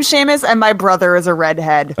nephew named Seamus, and my brother is a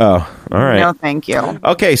redhead. Oh, all right. No, thank you.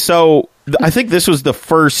 Okay, so I think this was the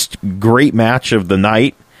first great match of the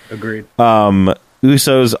night. Agreed.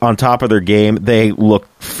 Usos on top of their game. They look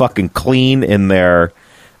fucking clean in their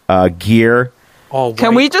gear. All Can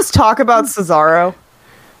white. we just talk about Cesaro?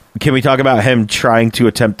 Can we talk about him trying to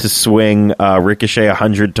attempt to swing Ricochet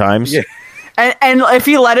 100 times? Yeah. And if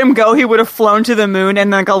he let him go, he would have flown to the moon,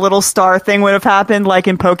 and like a little star thing would have happened, like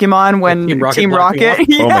in Pokemon when Team Rocket Team blocking Rocket. off?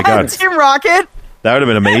 Oh my Yeah, God. Team Rocket. That would have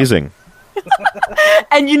been amazing.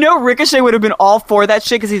 And Ricochet would have been all for that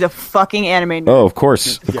shit because he's a fucking anime nerd. Oh, of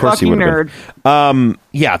course he Fucking would have nerd.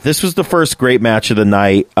 Yeah, this was the first great match of the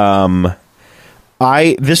night.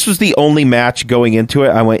 This was the only match going into it.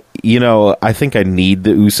 I went, I think I need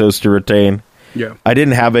the Usos to retain. Yeah. I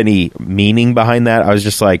didn't have any meaning behind that. I was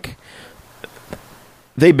just like,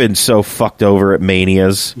 they've been so fucked over at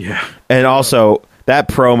Manias. Yeah. And also that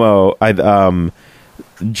promo,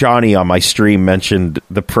 Johnny on my stream mentioned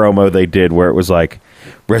the promo they did where it was like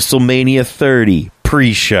WrestleMania 30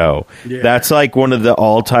 pre-show. Yeah. That's like one of the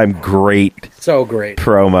all-time great So great.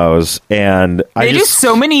 promos, and They do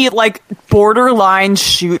so many like borderline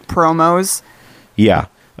shoot promos. Yeah,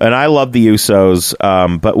 and I love the Usos,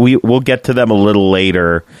 but we'll get to them a little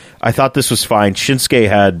later. I thought this was fine. Shinsuke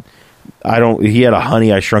had he had a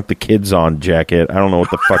Honey I Shrunk the Kids on jacket. I don't know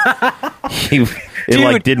what the fuck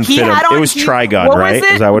didn't fit him. It was Trigun, right?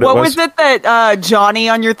 Is that what it was? What was it that Johnny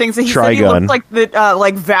on your things that he said he Trigun. looked like the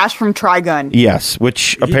like Vash from Trigun? Yes,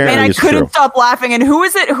 which apparently And I is couldn't true. stop laughing. And who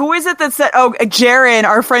is it that said? Oh, Jaren,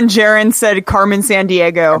 our friend Jaren said Carmen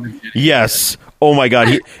Sandiego. Yes. Oh my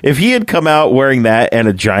god! If he had come out wearing that and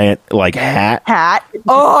a giant like hat,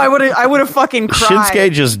 Oh, I would have fucking cried.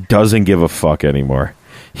 Shinsuke just doesn't give a fuck anymore.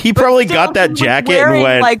 He probably Still, got that he was jacket wearing, and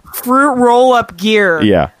went like fruit roll up gear.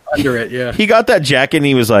 yeah. Under it, yeah. He got that jacket and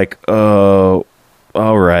he was like, "Oh,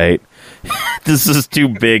 all right, this is too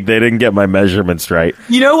big. They didn't get my measurements right."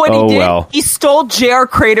 You know what Oh, he did? well. He stole J.R.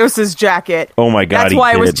 Kratos' jacket. Oh my god, That's he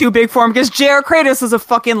why it was did. too big for him, because J.R. Kratos is a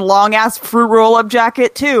fucking long ass fruit roll up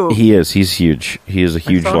jacket too. He is. He's huge. He is a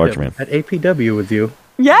huge, Saw large him man. at APW with you.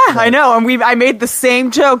 Yeah, I know. And I made the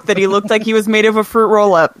same joke that he looked like he was made of a fruit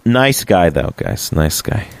roll up. Nice guy, though, guys. Nice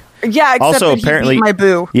guy. Yeah, except Also, that he apparently, beat my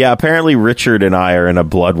boo. Yeah, apparently Richard and I are in a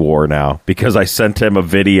blood war now because I sent him a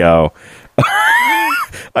video.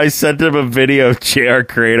 I sent him a video of J.R.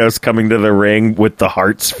 Kratos coming to the ring with the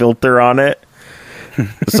hearts filter on it.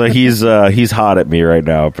 So he's hot at me right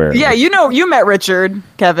now, apparently. Yeah, you met Richard,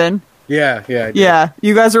 Kevin. Yeah, I did. Yeah,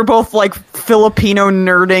 you guys were both like Filipino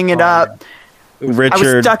nerding it up.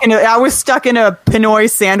 Richard, I was stuck in a Pinoy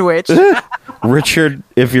sandwich. Richard,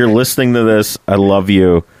 if you're listening to this, I love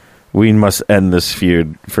you. We must end this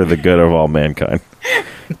feud for the good of all mankind.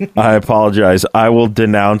 I apologize. I will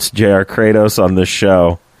denounce J.R. Kratos on this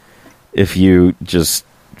show if you just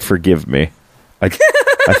forgive me. I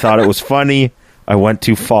thought it was funny. I went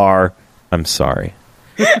too far. I'm sorry.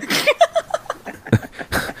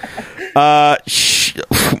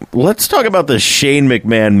 Let's talk about the Shane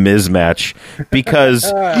McMahon Miz match because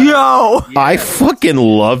Yo, I fucking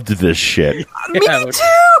loved this shit. me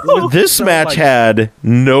too. This match had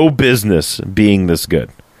no business being this good.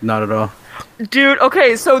 Not at all. Dude,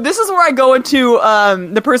 okay, so this is where I go into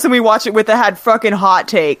the person we watched it with that had fucking hot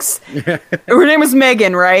takes. Her name was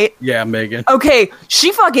Megan, right? Yeah, Megan. Okay,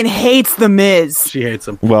 she fucking hates the Miz. She hates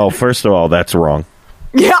him. Well, first of all, that's wrong.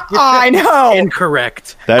 Yeah, I know.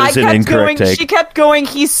 Incorrect. That is an incorrect take. She kept going,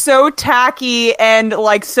 he's so tacky and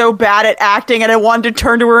like so bad at acting, and I wanted to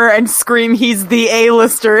turn to her and scream, he's the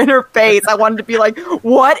A-lister in her face. I wanted to be like,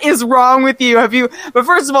 what is wrong with you? But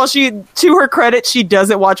first of all, to her credit, she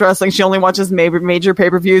doesn't watch wrestling. She only watches major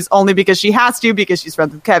pay-per-views only because she has to, because she's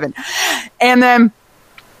friends with Kevin. And then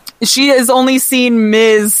she has only seen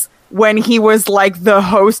Miz when he was like the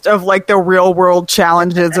host of like the Real World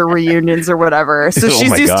Challenges or reunions or whatever. So Oh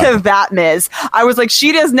she's my used God. to that Miz. I was like,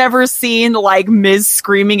 she has never seen like Miz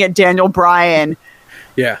screaming at Daniel Bryan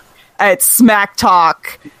Yeah. at Smack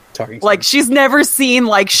Talk. Talking Like she's never seen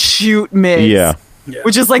like shoot Miz. Yeah.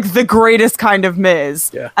 Which is like the greatest kind of Miz.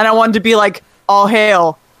 Yeah. And I wanted to be like, all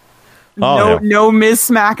hail. All hail. No Miz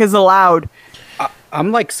smack is allowed.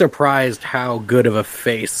 I'm like surprised how good of a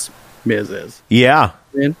face Miz is. Yeah.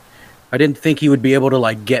 Man. I didn't think he would be able to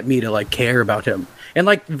like get me to like care about him. And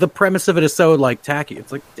like the premise of it is so like tacky.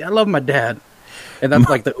 It's like, I love my dad. And that's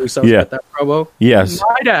like the Usos Yeah. with that promo. Yes.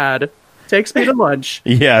 My dad takes me to lunch.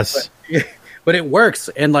 Yes. But it works,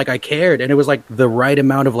 and like I cared, and it was like the right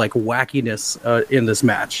amount of like wackiness in this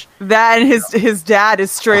match. That and his dad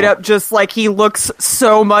is straight up just like, he looks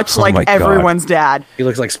so much Oh my like God. everyone's dad. He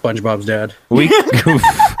looks like SpongeBob's dad. We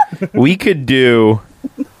could do...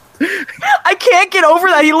 I can't get over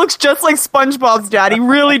that. He looks just like SpongeBob's dad. He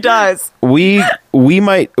really does. We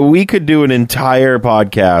could do an entire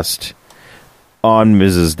podcast on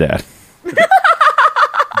Mrs. Dad.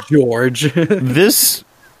 George. This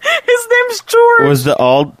His name's George. was the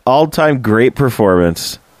all-time great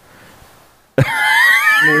performance.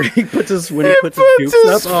 when he puts his Puts dukes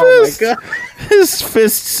up. his Oh my fist- god. His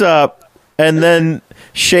fists up, and then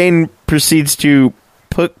Shane proceeds to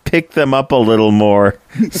pick them up a little more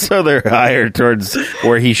so they're higher towards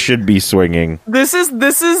where he should be swinging. This is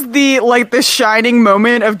the shining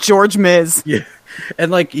moment of George Miz. Yeah.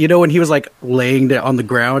 And like, you know, when he was like laying on the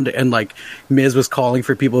ground and like Miz was calling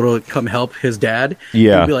for people to come help his dad,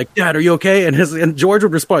 Yeah. he'd be like, "Dad, are you okay?" And George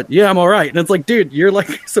would respond, "Yeah, I'm all right." And it's like, dude, you're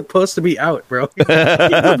like supposed to be out, bro. He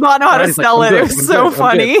does not know how to He's like, sell "I'm it. good, It was I'm so good, I'm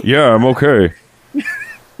funny. Yeah, I'm okay.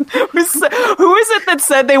 Who is it that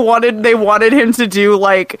said they wanted him to do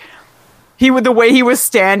like the way he was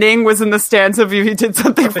standing was in the stance of if he did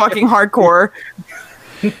something fucking hardcore?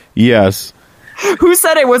 Yes. Who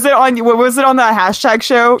said it? Was it on that hashtag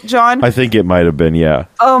show, John? I think it might have been, yeah.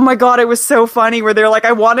 Oh my god, it was so funny where they're like,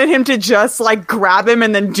 I wanted him to just like grab him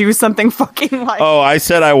and then do something fucking like Oh, I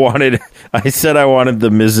said I wanted the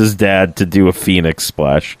Mrs. Dad to do a Phoenix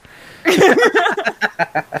splash.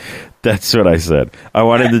 That's what I said. I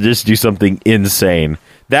wanted to just do something insane.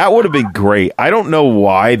 That would have been great. I don't know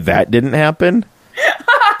why that didn't happen.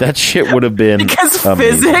 That shit would have been because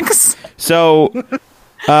amazing. physics. So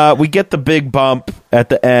we get the big bump at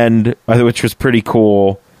the end, which was pretty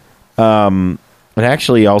cool. And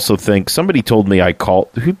actually, also think somebody told me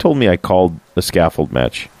who told me I called a scaffold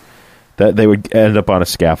match, that they would end up on a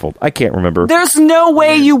scaffold. I can't remember. There's no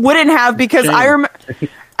way you wouldn't have because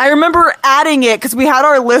I remember adding it because we had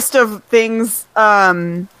our list of things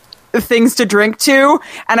to drink to,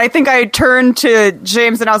 and I think I turned to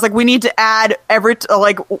James and I was like, we need to add every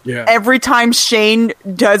time Shane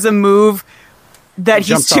does a move that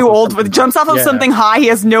he's too old with, jumps off of something high, he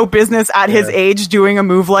has no business at his age doing a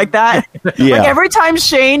move like that. Yeah. Like every time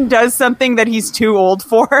Shane does something that he's too old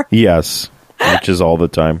for. Yes, which is all the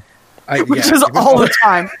time. Which is all the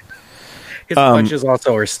time. His punches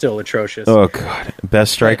also are still atrocious. Oh god,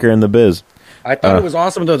 best striker in the biz. I thought it was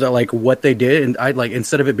awesome though that like what they did, and I like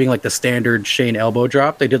instead of it being like the standard Shane elbow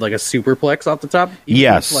drop, they did like a superplex off the top.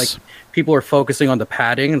 Yes, like people are focusing on the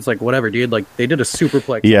padding. It's like whatever, dude. Like they did a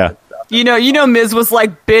superplex. Yeah. You know, Miz was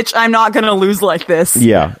like, "Bitch, I'm not gonna lose like this."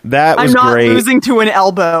 Yeah, that was I'm not great. losing to an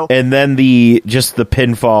elbow. And then the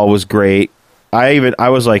pinfall was great. I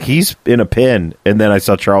was like, he's in a pin, and then I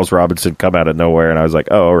saw Charles Robinson come out of nowhere, and I was like,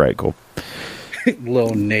 oh, all right, cool.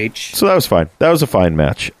 Little Nate. So that was fine. That was a fine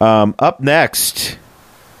match. Up next,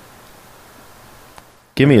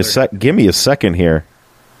 give me a second here.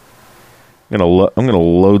 I'm gonna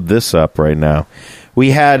load this up right now.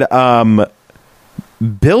 We had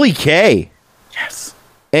Billy Kay, Yes.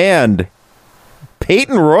 and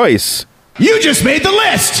Peyton Royce You just made the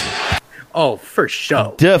list! Oh, for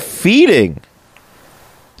sure. defeating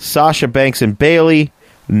Sasha Banks and Bayley,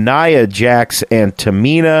 Nia Jax and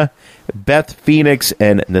Tamina, Beth Phoenix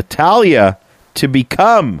and Natalya to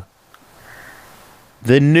become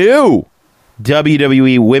the new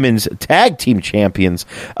WWE Women's Tag Team Champions.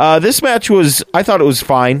 This match I thought it was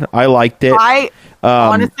fine. I liked it. I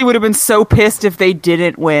honestly would have been so pissed if they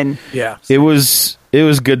didn't win. Yeah. It was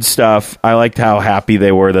good stuff. I liked how happy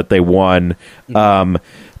they were that they won.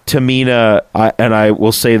 Tamina, and I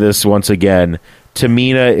will say this once again,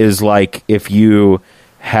 Tamina is like if you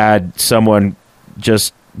had someone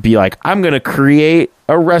just be like, I'm going to create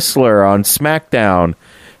a wrestler on SmackDown,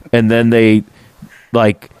 and then they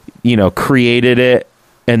created it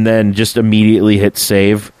and then just immediately hit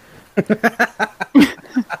save.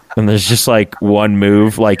 And there's just like one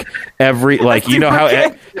move, like every you know how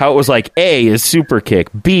it was like A is super kick,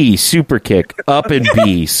 B super kick, up and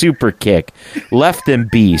B super kick, left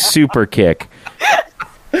and B super kick.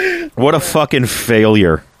 What a fucking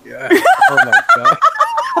failure! Oh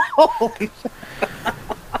my god.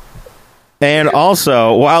 And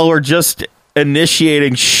also, while we're just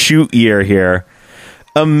initiating shoot year here,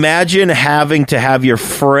 imagine having to have your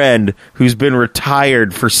friend who's been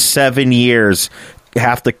retired for 7 years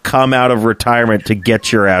have to come out of retirement to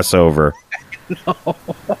get your ass over. No.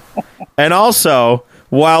 And also,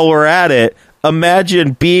 while we're at it,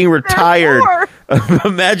 imagine being retired.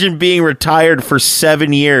 Imagine being retired for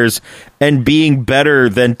 7 years and being better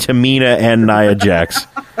than Tamina and Nia Jax.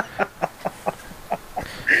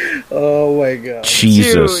 Oh my god.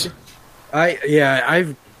 Jesus. Dude.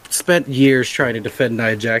 I've spent years trying to defend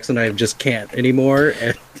Nia Jax, and I just can't anymore.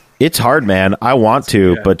 And It's hard, man. I want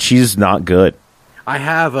to, but she's not good. I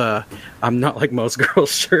have I'm not like most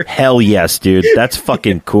girls shirt. Hell yes, dude. That's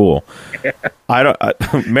fucking cool.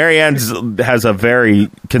 Marianne has a very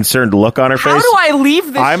concerned look on her face. How do I leave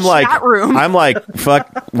this chat room? I'm like,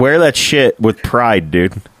 fuck, wear that shit with pride,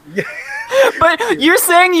 dude. But you're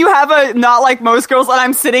saying you have a not like most girls, and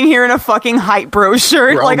I'm sitting here in a fucking hype bro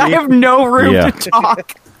shirt. Bro, like I me. have no room Yeah. to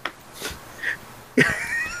talk.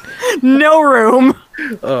 No room.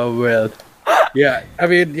 Oh man. Yeah, I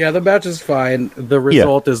mean, yeah, the match is fine. The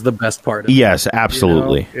result is the best part. Of Yes,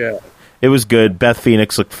 absolutely. You know? Yeah. It was good. Beth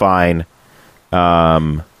Phoenix looked fine.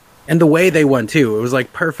 And the way they won too, it was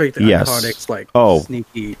like perfect. Yes. Iconics, like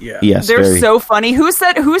sneaky. Yeah. Yes, They're very- so funny. Who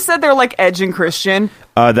said they're like Edge and Christian?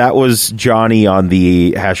 That was Johnny on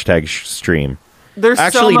the hashtag stream. They're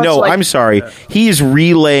Actually, so much no, like, I'm sorry. He was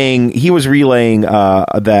relaying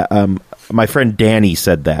that my friend Danny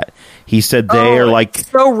said that. He said they are like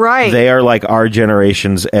so right. They are like our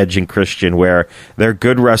generation's Edge and Christian, where they're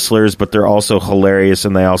good wrestlers, but they're also hilarious,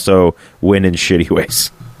 and they also win in shitty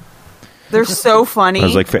ways. They're so funny. I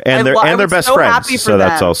was like, and they're best so friends, happy for so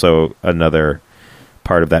that's them. also another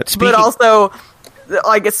part of that. But also,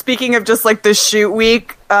 like, speaking of just like the shoot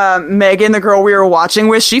week, Megan, the girl we were watching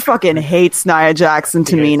with, she fucking hates Nia Jax and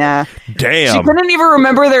Tamina. Damn. She couldn't even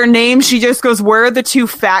remember their names. She just goes, "Where are the two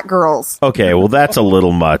fat girls?" Okay, well, that's a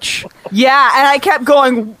little much. Yeah, and I kept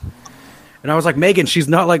going. And I was like, Megan, she's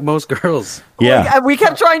not like most girls. Yeah. Like, we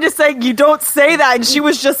kept trying to say, "You don't say that," and she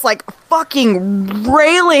was just like fucking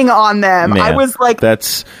railing on them. Man, I was like,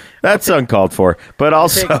 that's uncalled for. But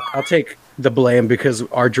also, I'll take the blame because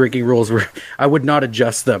our drinking rules were. I would not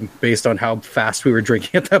adjust them based on how fast we were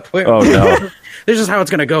drinking at that point. oh no. This is how it's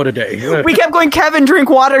going to go today. we kept going, "Kevin, drink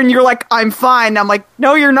water," and you're like, "I'm fine." And I'm like,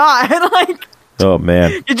 "No, you're not." And like, Oh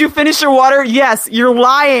man. did you finish your water? Yes, you're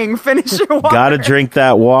lying. Finish your water. Gotta drink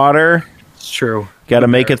that water. It's true. Gotta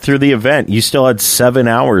make it through the event. You still had 7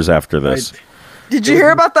 hours after this. Did you hear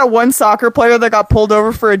about that one soccer player that got pulled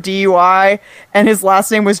over for a DUI and his last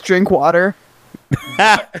name was Drinkwater?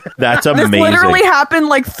 That's This amazing. literally happened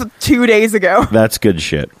like 2 days ago. That's good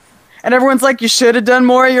shit. And everyone's like, "You should have done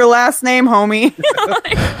more of your last name, homie."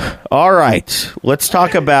 All right. Let's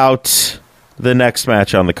talk about the next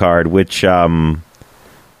match on the card, which,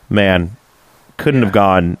 man, couldn't have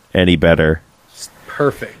gone any better.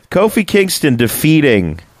 Perfect. Kofi Kingston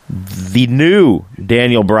defeating the new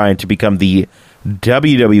Daniel Bryan to become the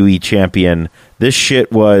WWE champion. This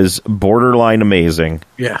shit was borderline amazing.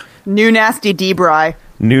 Yeah. New nasty D-Bry.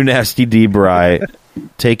 New Nasty D-Bry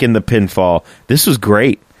taking the pinfall. This was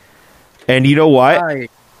great. And you know what? I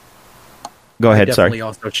Go ahead, definitely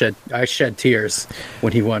sorry. also shed tears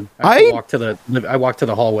when he won. I walked to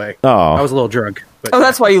the hallway. Oh. I was a little drunk. But Oh,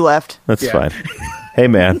 that's why you left. That's Yeah. fine. Hey,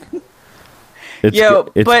 man. It's,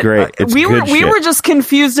 it's but great. It's we good shit. were just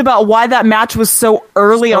confused about why that match was so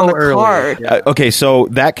early on the card. Yeah. Okay, so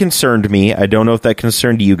that concerned me. I don't know if that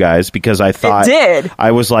concerned you guys because I thought did.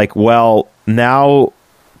 I was like, well, now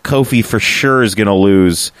Kofi for sure is going to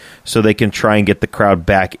lose, so they can try and get the crowd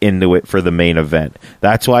back into it for the main event.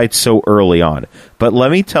 That's why it's so early on. But let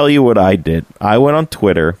me tell you what I did. I went on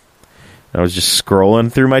Twitter. And I was just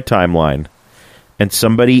scrolling through my timeline, and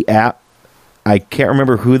somebody I can't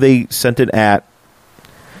remember who they sent it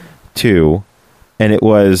to, and it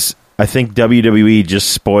was, I think WWE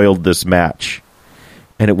just spoiled this match,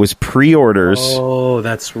 and it was pre-orders. Oh,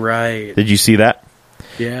 that's right. Did you see that?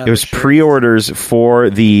 Yeah. It was pre-orders for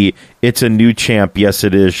the "It's a New Champ, Yes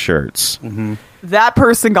It Is" shirts. That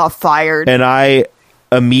person got fired. And I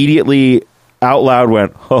immediately out loud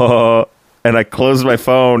went, "Oh," and I closed my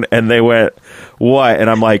phone, and they went, "What?" And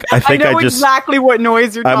I'm like, I think know I just exactly what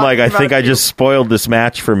noise you're I'm talking like, I about, think I too. just spoiled this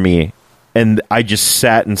match for me. And I just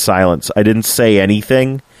sat in silence. I didn't say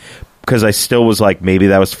anything because I still was like, maybe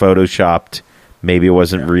that was photoshopped. Maybe it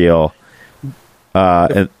wasn't real.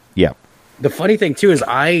 And yeah. The funny thing too is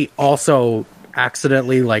I also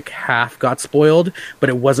accidentally like half got spoiled, but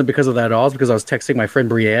it wasn't because of that at all. It's because I was texting my friend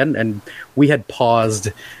Brienne and we had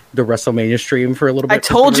paused the WrestleMania stream for a little bit. I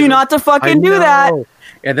told you not to fucking do that.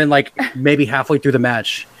 And then like maybe halfway through the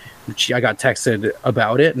match, I got texted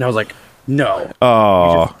about it and I was like, no, you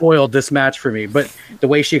Oh, just spoiled this match for me. But the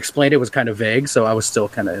way she explained it was kind of vague, so I was still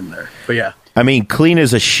kind of in there. But yeah, I mean, clean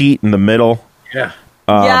as a sheet in the middle. yeah.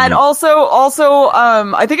 Yeah, and also,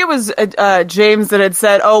 I think it was James that had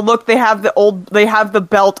said, "Oh, look, they have the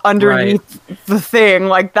belt underneath the thing.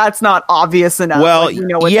 Like that's not obvious enough." Well, Like, you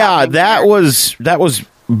know what's yeah, happening that there. was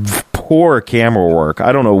poor camera work.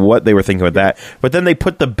 I don't know what they were thinking with that. But then they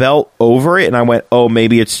put the belt over it, and I went, "Oh,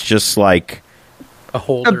 maybe it's just like." A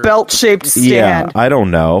holder. a belt-shaped stand. Yeah, I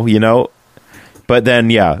don't know, But then,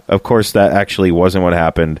 yeah, of course, that actually wasn't what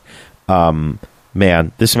happened.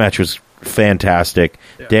 Man, this match was fantastic.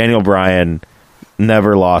 Yeah. Daniel Bryan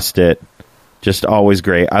never lost it. Just always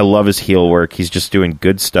great. I love his heel work. He's just doing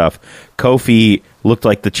good stuff. Kofi looked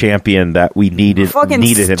like the champion that we needed him to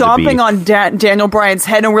be. Stomping on Daniel Bryan's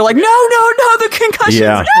head, and we're like, no, the concussions.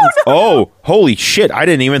 Yeah. No. Oh, holy shit. I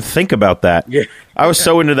didn't even think about that. Yeah. I was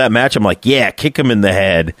so into that match. I'm like, yeah, kick him in the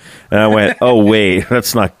head. And I went, oh, wait,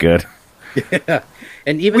 that's not good. Yeah.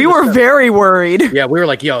 And even We the were stuff- very worried. Yeah, we were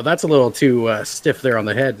like, yo, that's a little too stiff there on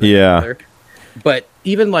the head. Yeah. But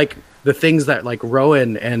even like the things that like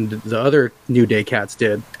Rowan and the other New Day cats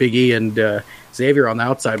did, Big E and Xavier on the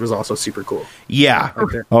outside was also super cool. Yeah.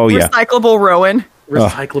 Okay. Oh yeah. Recyclable Rowan.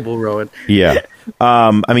 Recyclable Rowan. Yeah.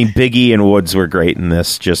 I mean, Big E and Woods were great in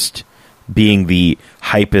this, just being the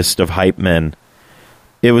hypest of hype men.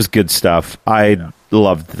 It was good stuff. I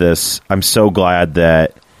loved this. I'm so glad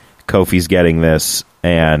that Kofi's getting this,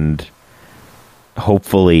 and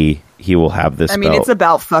hopefully he will have this I mean, belt. it's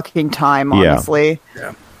about fucking time, Yeah. honestly.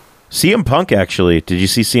 Yeah. CM Punk, actually. Did you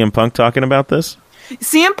see CM Punk talking about this?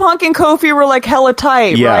 CM Punk and Kofi were like hella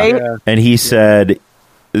tight, right? Yeah. And he said,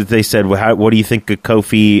 they said, well, what do you think of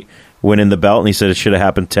Kofi winning the belt? And he said it should have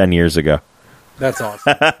happened 10 years ago. That's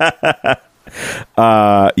awesome.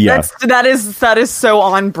 Yeah. That is so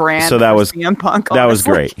on brand. So that for was CM Punk. That was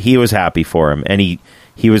honestly. great. He was happy for him, and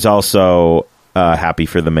he was also happy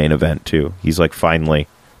for the main event too. He's like, finally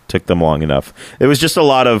took them long enough. It was just a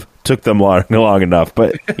lot of took them long enough,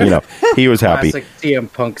 but he was happy. Classic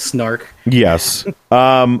CM Punk snark. Yes.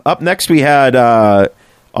 Up next we had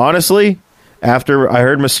honestly, after I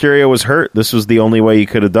heard Mysterio was hurt, this was the only way you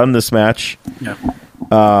could have done this match. Yeah.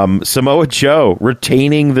 Samoa Joe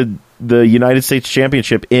retaining the United States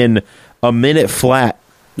Championship in a minute flat.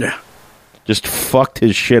 Yeah. Just fucked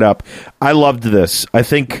his shit up. I loved this. I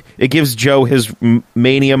think it gives Joe his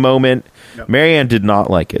Mania moment. Yep. Marianne did not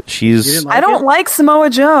like it. You didn't like I don't it? like Samoa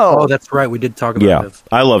Joe. Oh, that's right. We did talk about Yeah, this.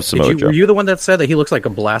 I love Samoa Joe. Were you the one that said that he looks like a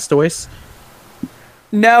Blastoise?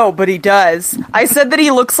 No, but he does. I said that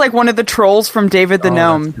he looks like one of the trolls from David the Oh,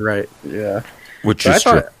 Gnome. that's right. Yeah. Which But is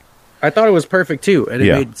true. I thought it was perfect too, and it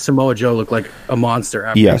Yeah. made Samoa Joe look like a monster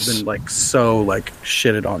after Yes. he's been like so like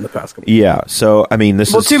shitted on the past couple. Yeah. So I mean,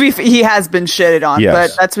 this Well, is to be he has been shitted on, Yes.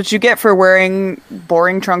 but that's what you get for wearing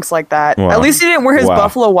boring trunks like that. Wow. At least he didn't wear his Wow.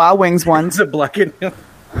 Buffalo Wild Wings ones. Is it black and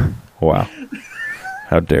wow.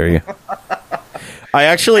 How dare you? I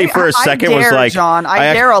actually, for a I second, was dare, like, John.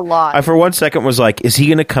 I dare a lot. I for one second was like, is he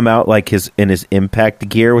going to come out like in his Impact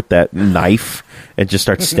gear with that knife and just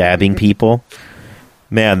start stabbing people?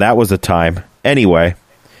 Man, that was a time. Anyway,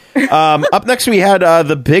 up next we had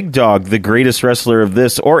the Big Dog, the greatest wrestler of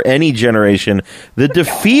this or any generation, the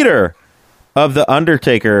defeater of the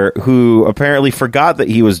Undertaker, who apparently forgot that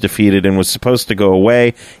he was defeated and was supposed to go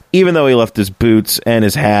away, even though he left his boots and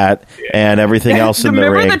his hat and everything else in the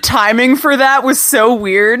Remember ring. the timing for that was so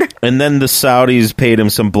weird. And then the Saudis paid him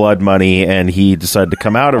some blood money, and he decided to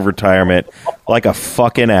come out of retirement like a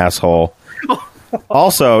fucking asshole.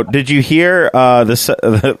 Also, did you hear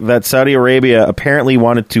that Saudi Arabia apparently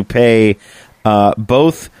wanted to pay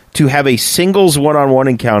both to have a singles one-on-one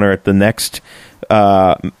encounter at the next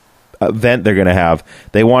event they're going to have?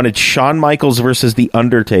 They wanted Shawn Michaels versus The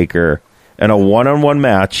Undertaker in a one-on-one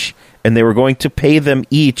match, and they were going to pay them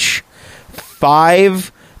each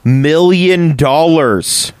 $5 million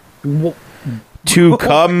to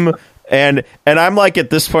come. And I'm like, at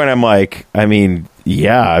this point, I'm like, I mean,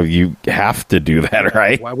 yeah, you have to do that,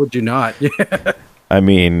 right? Why would you not? I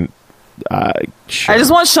mean, sure. I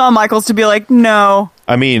just want Shawn Michaels to be like, no.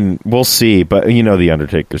 I mean, we'll see, but you know the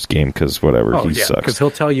Undertaker's game, because whatever, Oh he yeah, sucks. because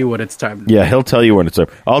he'll tell you when it's time. Yeah, he'll tell you when it's time.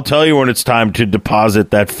 I'll tell you when it's time to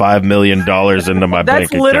deposit that $5 million into my bank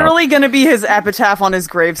That's account. literally going to be his epitaph on his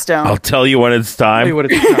gravestone. I'll tell you when it's Tell you time. when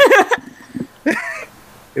it's time.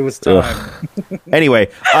 It was time. Anyway,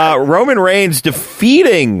 Roman Reigns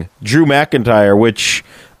defeating Drew McIntyre, which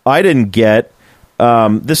I didn't get.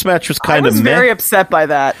 This match was I kind of was meh. very upset by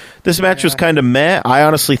that. This match was kind of meh. I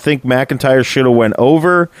honestly think McIntyre should have went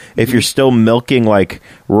over. If you're still milking like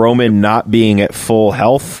Roman not being at full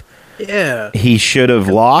health, Yeah, he should have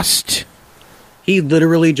lost. he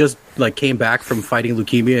literally just like came back from fighting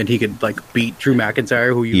leukemia, and he could like beat Drew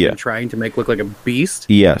McIntyre, who you've Yeah. been trying to make look like a beast.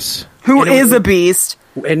 Yes. Who And it is was- a beast?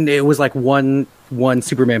 And it was like one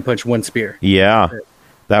Superman punch, one spear. Yeah.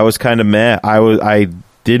 That was kind of meh. I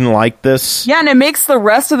didn't like this. Yeah, and it makes the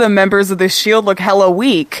rest of the members of the Shield look hella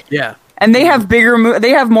weak. Yeah, And they have bigger they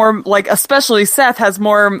have more, like, especially Seth has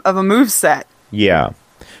more of a move set. Yeah.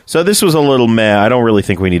 So this was a little meh. I don't really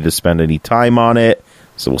think we need to spend any time on it,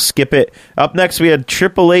 so we'll skip it. Up next, we had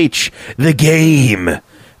Triple H, The Game,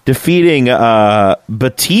 defeating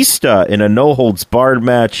Batista in a no-holds-barred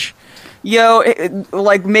match. Yo,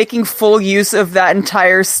 like, making full use of that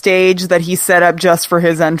entire stage that he set up just for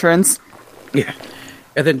his entrance. yeah.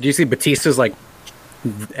 And then do you see Batista's like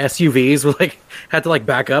SUVs were like had to like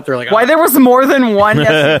back up? They're like, Why there was more than one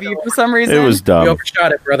SUV for some reason? It was You dumb.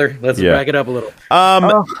 overshot it, brother. Let's back it up a little.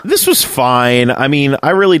 This was fine. I mean, I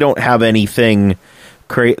really don't have anything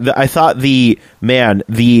I thought the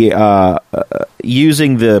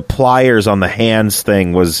using the pliers on the hands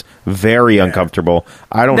thing was very uncomfortable.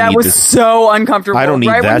 I don't. That need was this. so uncomfortable. I don't need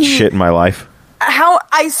Right when that he- shit in my life. How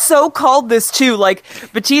I so called this too. Like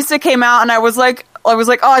Batista came out, and I was like,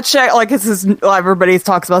 oh, check. Like everybody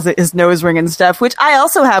talks about his nose ring and stuff, which I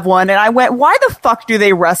also have one. And I went, why the fuck do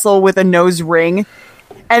they wrestle with a nose ring?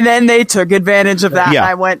 And then they took advantage of that. Yeah. And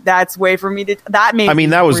I went, that's way for me to. That made. I mean,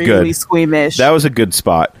 me that was really good. Squeamish. That was a good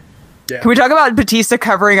spot. Can we talk about Batista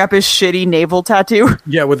covering up his shitty navel tattoo?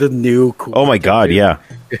 Yeah, with a new cool. Oh my god, yeah.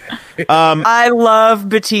 I love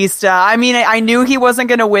Batista. I mean, I knew he wasn't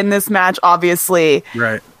going to win this match, obviously,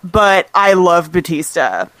 Right. but I love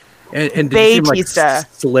Batista. And did you see him, like, Batista.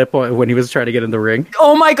 slip when he was trying to get in the ring?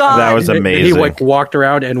 Oh my god, That was And amazing. he like walked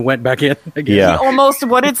around and went back in again. Yeah. almost.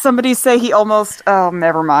 What did somebody say? He almost. Oh,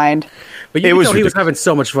 never mind. But you It could was tell he was ridiculous. having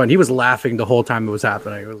so much fun. He was laughing the whole time it was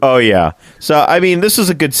happening. It was- Oh yeah. So I mean, this was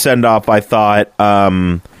a good send off. I thought. I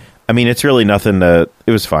mean, it's really nothing to.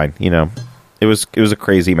 It was fine. You know, it was a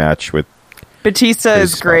crazy match with. Batista Crazy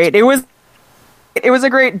is spots. great. It was a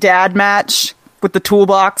great dad match with the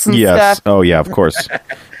toolbox and Yes. stuff. Oh yeah. Of course.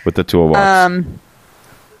 With the toolbox.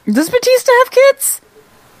 Does Batista have kids?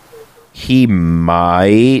 He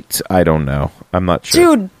might. I don't know. I'm not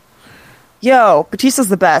sure. Dude, yo, Batista's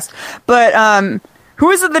the best. But who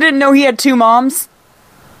is it that didn't know he had two moms?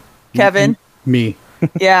 Kevin. Me.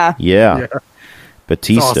 Yeah. Yeah. Yeah.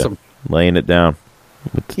 Batista It's awesome. laying it down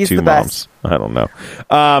with the He's two the moms. best. I don't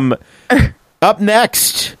know. Up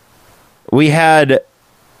next, we had.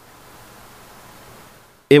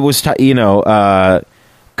 It was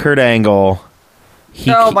Kurt Angle.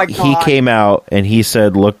 Oh my He God. came out and he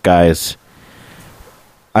said, "Look, guys,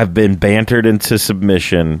 I've been bantered into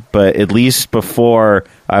submission, but at least before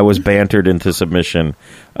I was bantered into submission,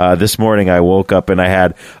 this morning I woke up and I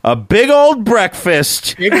had a big old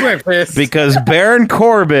breakfast Big breakfast. because Baron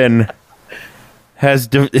Corbin has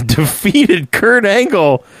defeated Kurt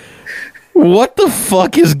Angle. What the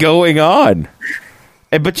fuck is going on?"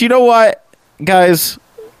 But you know what, guys,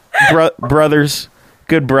 brothers,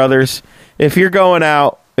 good brothers, if you're going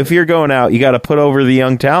out, you got to put over the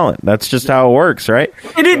young talent. That's just how it works, right?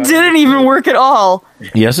 And it didn't even work at all.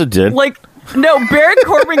 Yes, it did. Like, no, Baron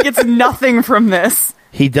Corbin gets nothing from this.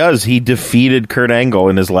 He does. He defeated Kurt Angle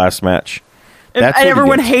in his last match. And, That's what he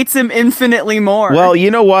everyone gets. hates him infinitely more. Well,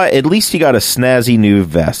 you know what? At least he got a snazzy new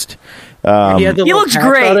vest. He had the He little looks patch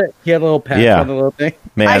great. on it. He had a little patch Yeah. on the little thing.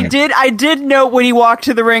 Man, I did note when he walked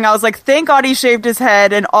to the ring, I was like, thank God he shaved his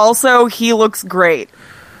head, and also he looks great.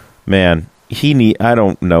 man, I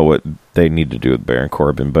don't know what they need to do with Baron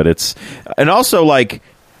Corbin, but it's, and also like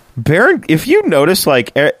Baron, if you notice,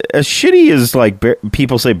 like as shitty as like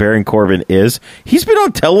people say Baron Corbin is, he's been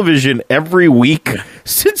on television every week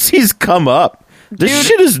since he's come up. This Dude,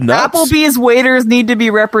 shit is nuts. Applebee's waiters need to be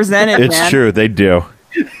represented, It's man. true, they do.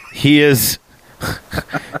 He is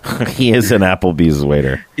he is an Applebee's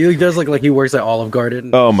waiter. He does look like he works at Olive Garden.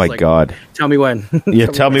 Oh Just my like, god. Tell me when. Yeah,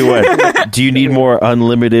 tell me when. Do you need more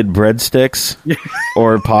unlimited breadsticks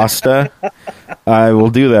or pasta? I will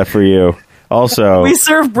do that for you. Also, We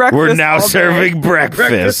serve breakfast. we're now all day. serving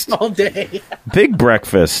Breakfast breakfast. all day. Big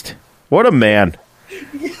breakfast. What a man.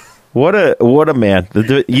 What a man.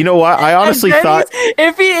 You know what? I honestly And thought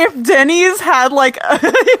Denny's- if Denny's had like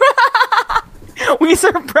we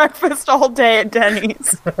serve breakfast all day at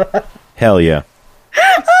Denny's. hell yeah.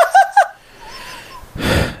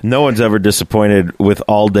 No one's ever disappointed with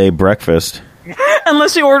all day breakfast.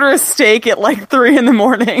 Unless you order a steak at like 3 a.m.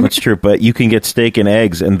 That's true, but you can get steak and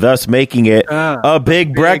eggs, and thus making it a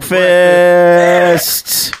big breakfast.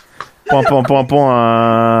 Bum, bum, bum,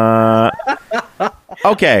 bum.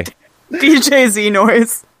 Okay, DJ Z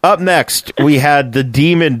noise. up next, we had the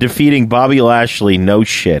Demon defeating Bobby Lashley. No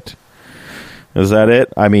shit. Is that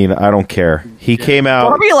it? I mean, I don't care. He came out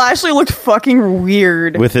Bobby Lashley looked fucking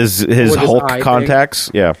weird. with his his Hulk eye thing. contacts.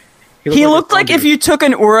 Yeah. He looked like a if you took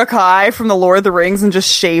an Uruk-hai from the Lord of the Rings and just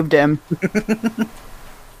shaved him. That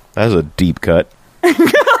was a deep cut.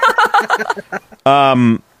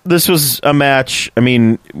 This was a match. I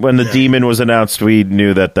mean, when the Demon was announced, we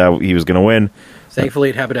knew that he was going to win. Thankfully,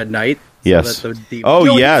 it happened at night. so Yes. that the- Oh,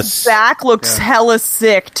 Yo, yes. His back looks hella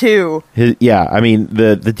sick too. Yeah, I mean,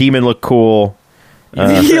 the Demon looked cool.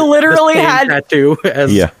 He literally same had tattoo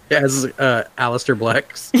as Yeah. Aleister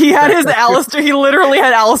Black's. he literally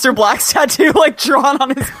had Aleister Black's tattoo like drawn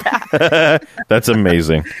on his back. That's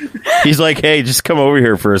amazing. He's like, hey, just come over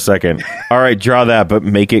here for a second. All right, draw that, but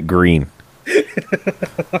make it green.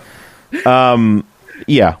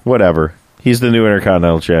 Yeah, whatever. He's the new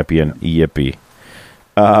Intercontinental Champion. Yippee.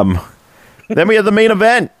 Then we have the main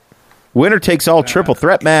event. Winner takes all triple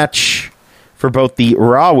threat match for both the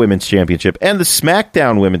Raw Women's Championship and the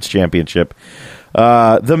SmackDown Women's Championship.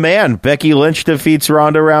 The man, Becky Lynch, defeats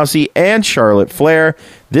Ronda Rousey and Charlotte Flair.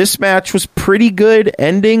 This match was pretty good,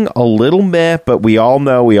 ending a little meh, but we all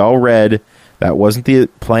read that wasn't the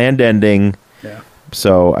planned ending. Yeah.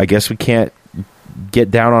 So I guess we can't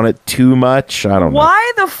get down on it too much. I don't know.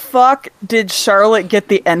 Why the fuck did Charlotte get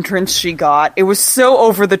the entrance she got? It was so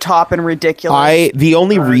over the top and ridiculous. The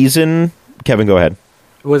only reason... Kevin, go ahead.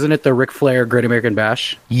 Wasn't it the Ric Flair Great American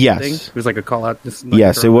Bash? Yes. Thing? It was like a call out.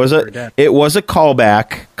 Yes, it was a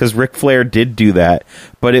callback because Ric Flair did do that,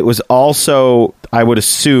 but it was also, I would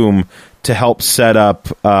assume, to help set up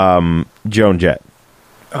Joan Jett.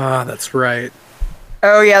 Ah, that's right.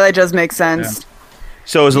 Oh yeah, that does make sense. Yeah.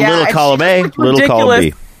 So it was a little column A, little column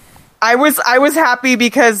B. I was happy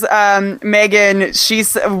because Megan, she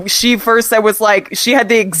first said was like, she had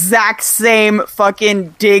the exact same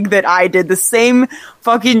fucking dig that I did, the same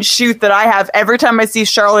fucking shoot that I have every time I see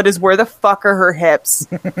Charlotte is, where the fuck are her hips?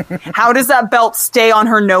 How does that belt stay on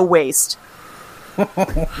her no waist?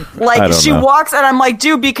 Like, she walks and I'm like,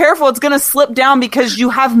 dude, be careful, it's gonna slip down because you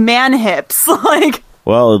have man hips. Like,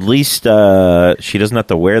 well, at least she doesn't have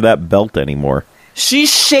to wear that belt anymore.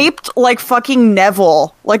 She's shaped like fucking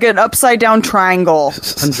Neville, like an upside down triangle.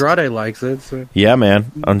 Andrade likes it. So. Yeah,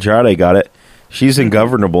 man. Andrade got it. She's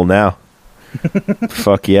ungovernable now.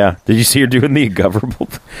 Fuck yeah. Did you see her doing the ungovernable?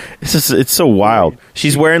 It's so wild.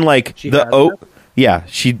 She's wearing like yeah,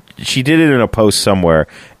 she did it in a post somewhere,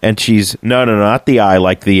 and she's not the eye,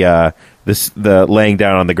 like the laying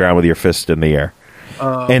down on the ground with your fist in the air.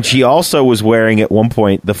 And she also was wearing at one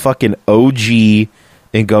point the fucking OG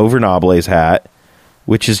Ingovernables hat,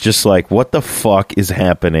 which is just like, what the fuck is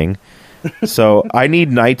happening? So I need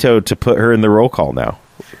Naito to put her in the roll call now.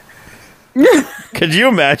 Could you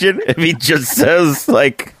imagine if he just says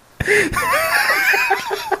like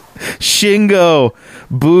Shingo,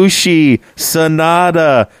 Bushi,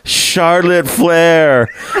 Sanada, Charlotte Flair,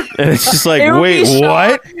 and it's just like, wait,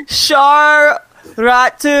 what? Charlotte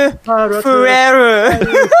Flair.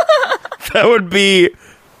 That would be,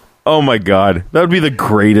 oh my god, that would be the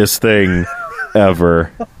greatest thing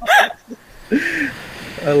ever.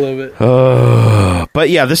 I love it. But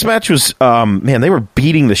yeah, this match was, man, they were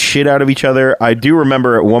beating the shit out of each other. I do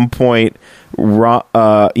remember at one point,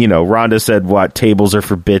 Ronda said, what, tables are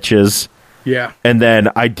for bitches? Yeah. And then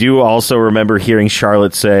I do also remember hearing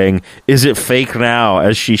Charlotte saying, is it fake now?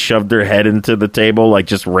 As she shoved her head into the table, like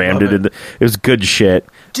just rammed it. It was good shit.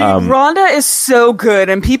 Dude, Ronda is so good,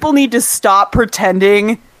 and people need to stop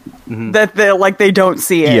pretending that they don't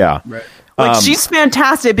see it. Yeah. Right. Like, she's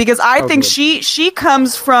fantastic because I think she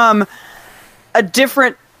comes from a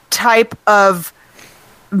different type of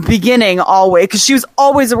beginning always, because she was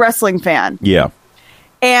always a wrestling fan. Yeah.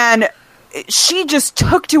 And she just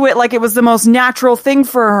took to it like it was the most natural thing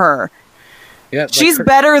for her. Yeah, she's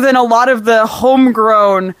better than a lot of the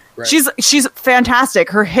homegrown. Right. She's fantastic.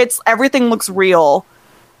 Her hits, everything looks real.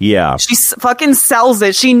 Yeah. She fucking sells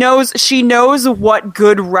it. She knows what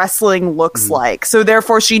good wrestling looks like. So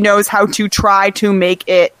therefore she knows how to try to make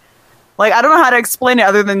it, like, I don't know how to explain it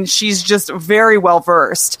other than she's just very well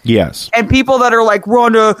versed. Yes. And people that are like,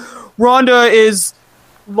 Ronda is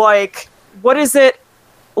like, what is it?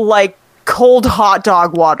 Like cold hot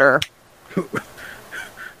dog water.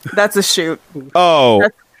 That's a shoot. Oh,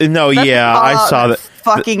 no, yeah, I saw that.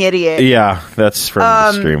 Fucking idiot. Yeah, that's from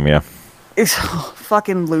the stream, yeah.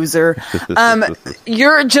 Fucking loser.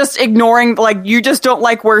 You're just ignoring, like, you just don't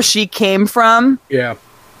like where she came from. Yeah.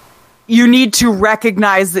 You need to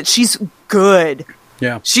recognize that she's good.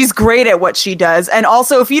 Yeah. She's great at what she does. And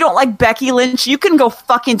also, if you don't like Becky Lynch, you can go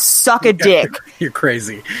fucking suck a dick. You're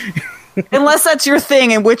crazy. Unless that's your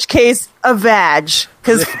thing, in which case, a vag.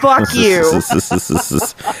 Because fuck you.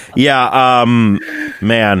 Yeah,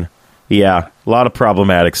 man. Yeah, a lot of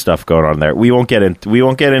problematic stuff going on there. We won't get into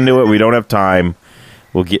it. We don't have time.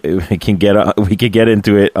 We can get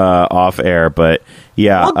into it off air, but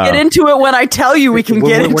yeah, we'll get into it when I tell you we can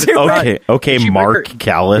get into it. Okay, Mark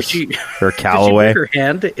Callis or Calloway. Did she break her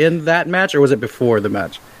hand in that match, or was it before the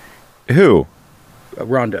match? Who?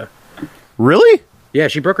 Ronda. Really? Yeah,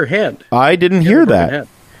 she broke her hand. I didn't hear that.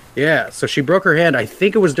 Yeah, so she broke her hand. I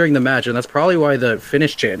think it was during the match, and that's probably why the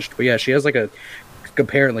finish changed. But yeah, she has like a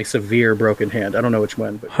apparently severe broken hand. I don't know which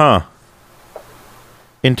one. But. Huh.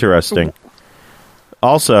 Interesting.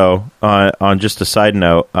 Also, on just a side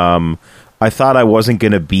note, I thought I wasn't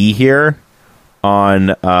going to be here on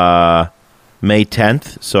May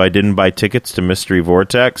 10th, so I didn't buy tickets to Mystery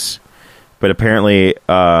Vortex. But apparently,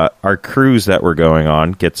 our cruise that we're going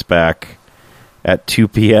on gets back at 2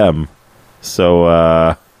 p.m.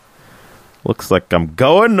 So Looks like I'm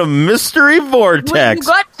going to Mystery Vortex.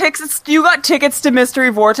 Wait, you got tickets to Mystery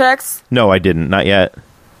Vortex? No, I didn't. Not yet.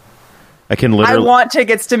 I can I literally... want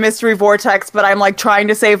tickets to Mystery Vortex, but I'm like trying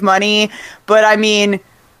to save money. But I mean,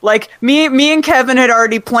 like me and Kevin had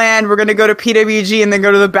already planned. We're gonna go to PWG and then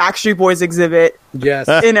go to the Backstreet Boys exhibit Yes.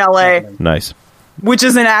 in LA, Nice. which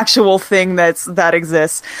is an actual thing that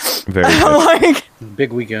exists. Very good. Like,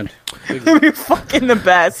 Big weekend. it'd be fucking the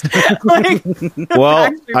best. Like, Well,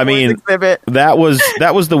 Backstreet I Boys mean, exhibit. that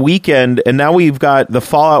was the weekend, and now we've got the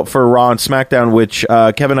fallout for Raw and SmackDown, which,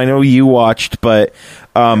 Kevin, I know you watched, but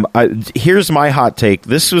here's my hot take.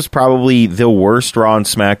 This was probably the worst Raw and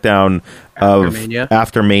SmackDown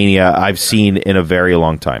after Mania I've seen in a very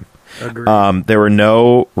long time. Agreed. There were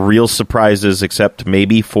no real surprises except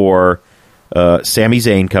maybe for Sami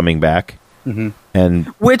Zayn coming back. Mm-hmm. And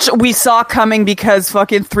Which we saw coming because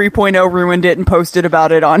fucking 3.0 ruined it and posted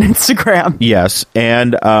about it on Instagram. yes,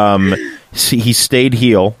 and he stayed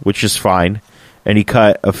heel, which is fine, and he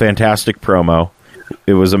cut a fantastic promo.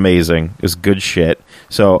 It was amazing. It was good shit.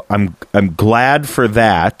 So I'm glad for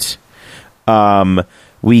that.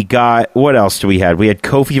 We got, what else do we had? We had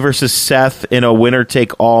Kofi versus Seth in a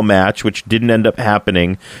winner-take-all match, which didn't end up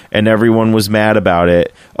happening, and everyone was mad about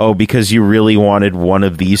it. Oh, because you really wanted one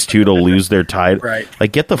of these two to lose their title? Right.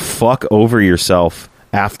 Like, get the fuck over yourself,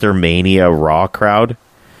 after Mania Raw crowd.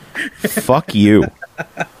 Fuck you.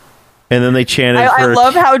 And then they chanted I for...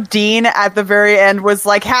 love how Dean at the very end was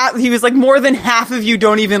like, he was like, more than half of you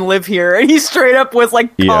don't even live here. And he straight up was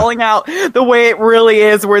like calling out the way it really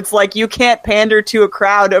is, where it's like, you can't pander to a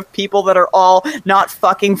crowd of people that are all not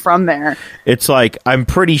fucking from there. It's like, I'm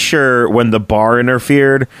pretty sure when the bar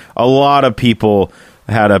interfered, a lot of people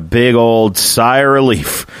had a big old sigh of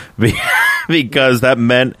relief because that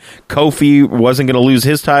meant Kofi wasn't going to lose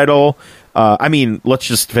his title. I mean, let's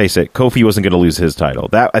just face it. Kofi wasn't going to lose his title.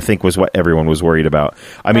 That, I think, was what everyone was worried about.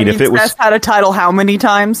 I mean, if it was... Seth had a title how many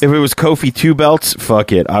times? If it was Kofi 2 belts,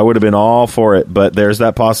 fuck it. I would have been all for it, but there's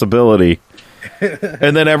that possibility.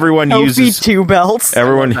 And then everyone Kofi uses... 2 belts.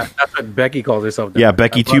 Everyone... That's what Becky calls herself. Yeah,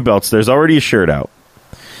 Becky 2 belts. There's already a shirt out.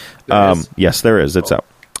 Yes, there is. It's out.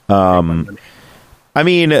 I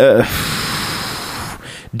mean...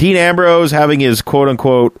 Dean Ambrose having his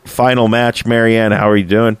quote-unquote final match. Marianne, how are you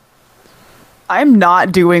doing? I'm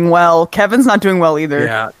not doing well. Kevin's not doing well either.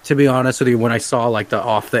 Yeah, to be honest with you, when I saw like the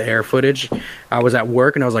off the air footage, I was at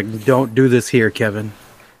work and I was like, "Don't do this here, Kevin."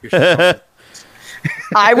 I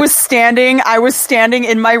was standing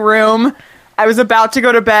in my room. I was about to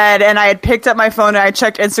go to bed and I had picked up my phone and I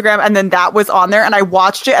checked Instagram and then that was on there and I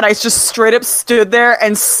watched it and I just straight up stood there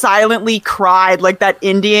and silently cried like that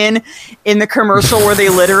Indian in the commercial where they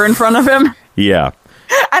litter in front of him. Yeah.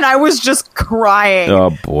 And I was just crying. Oh,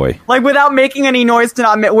 boy. Like, without making any noise to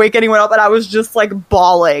not wake anyone up, and I was just, like,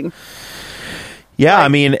 bawling. Yeah, I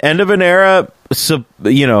mean, end of an era, so,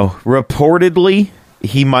 you know, reportedly,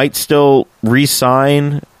 he might still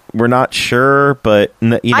re-sign. We're not sure, but, you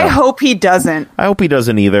know. I hope he doesn't. I hope he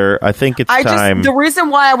doesn't either. I think it's time. The reason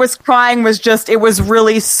why I was crying was just, it was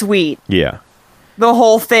really sweet. Yeah. The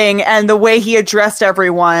whole thing and the way he addressed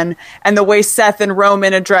everyone and the way Seth and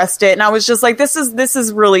Roman addressed it. And I was just like, this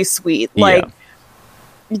is really sweet. Like,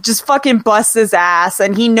 he just fucking busts his ass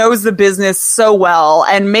and he knows the business so well.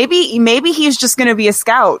 And maybe he's just going to be a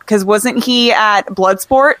scout because wasn't he at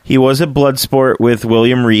Bloodsport? He was at Bloodsport with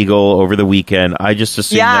William Regal over the weekend. I just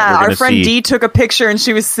assumed that we're going to see... our friend Dee took a picture and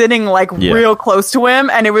she was sitting like real close to him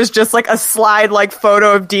and it was just like a slide like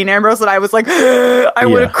photo of Dean Ambrose and I was like, I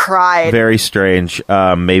would have cried. Very strange.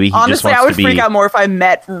 Maybe he just wants I would to be... freak out more if I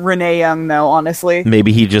met Renee Young though, honestly.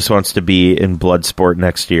 Maybe he just wants to be in Bloodsport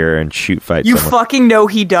next year and shoot fight You someone. fucking know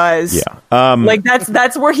he does. Yeah. Like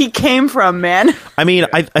that's where he came from, man. I mean,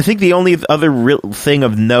 I think the only other real thing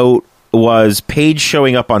of note was Paige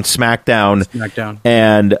showing up on SmackDown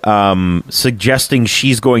and suggesting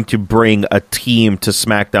she's going to bring a team to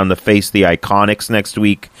SmackDown to face the Iconics next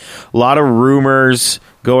week. A lot of rumors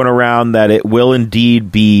going around that it will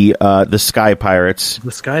indeed be the Sky Pirates.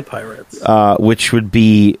 The Sky Pirates. Which would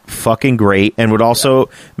be fucking great and would also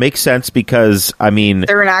make sense because, I mean...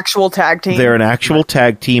 They're an actual tag team. They're an actual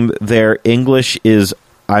tag team. Their English is,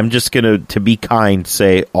 I'm just going to be kind,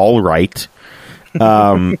 say, all right.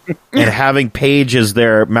 And having Paige as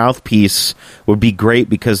their mouthpiece would be great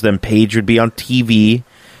because then Paige would be on TV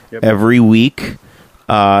every week.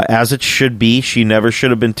 As it should be. She never should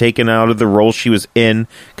have been taken out of the role she was in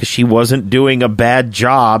because she wasn't doing a bad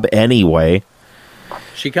job anyway.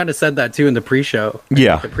 She kind of said that too in the pre-show.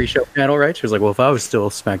 Yeah. The pre-show panel, right? She was like, well, if I was still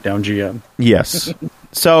SmackDown GM. Yes.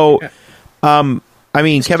 So, I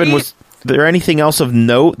mean, Kevin was... there anything else of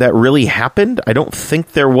note that really happened? I don't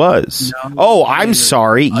think there was. No. Oh, I'm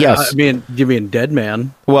sorry. Yes. I mean, you mean Dead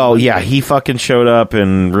Man? Well, yeah, he fucking showed up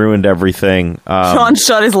and ruined everything. Sean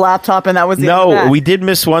shut his laptop, and that was the end of No, that. we did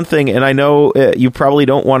miss one thing, and I know you probably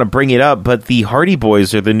don't want to bring it up, but the Hardy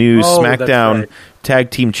Boys are the new that's SmackDown right.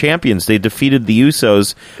 Tag Team Champions. They defeated the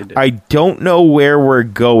Usos. I don't know where we're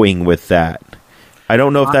going with that. I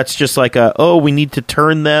don't know if that's just like we need to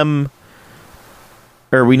turn them,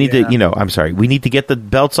 or we need to, I'm sorry, we need to get the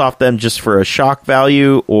belts off them just for a shock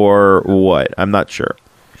value, or what? I'm not sure.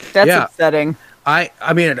 That's Yeah. upsetting. I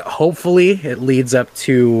mean, hopefully it leads up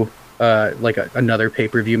to another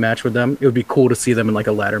pay-per-view match with them. It would be cool to see them in like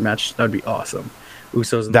a ladder match. That would be awesome.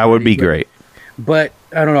 Usos. and That would be Hardy, great. But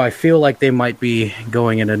I don't know. I feel like they might be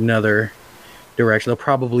going in another direction. They'll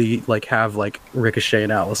probably like have like Ricochet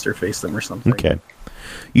and Alistair face them or something. Okay.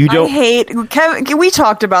 You I don't. hate Kevin. We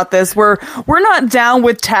talked about this. We're not down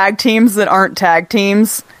with tag teams that aren't tag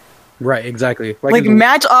teams. Right. Exactly. Like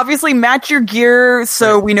match your gear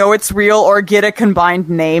so we know it's real, or get a combined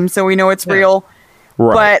name so we know it's real.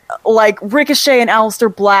 Right. But like Ricochet and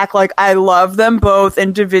Aleister Black, like I love them both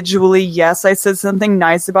individually. Yes, I said something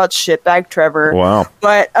nice about shitbag Trevor. Wow.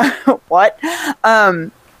 But what?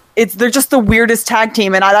 They're just the weirdest tag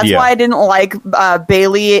team, and that's why I didn't like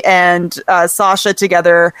Bailey and Sasha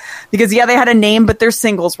together, because they had a name, but they're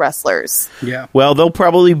singles wrestlers. Yeah. Well, they'll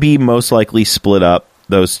probably be most likely split up.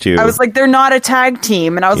 Those two. I was like, they're not a tag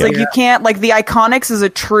team, and I was like, Yeah. you can't, like, the Iconics is a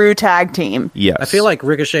true tag team. Yes. I feel like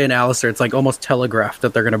Ricochet and Alistair, it's like almost telegraphed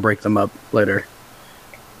that they're going to break them up later.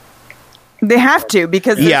 They have to,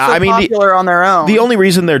 because they're so popular on their own. The only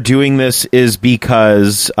reason they're doing this is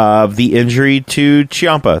because of the injury to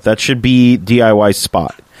Ciampa. That should be DIY's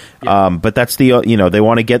spot. Yeah. But that's they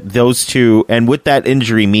want to get those two, and with that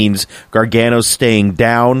injury means Gargano's staying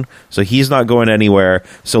down, so he's not going anywhere.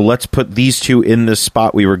 So let's put these two in the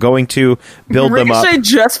spot we were going to, build them up. Ricochet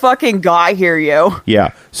just fucking got here, yo.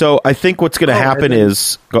 Yeah. So I think what's going to happen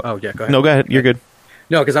is... Go ahead. No, go ahead. You're good.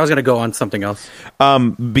 No, because I was going to go on something else.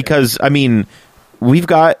 Because, I mean, we've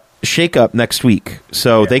got Shake Up next week,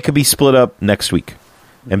 so they could be split up next week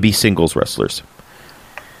and be singles wrestlers.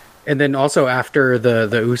 And then also after the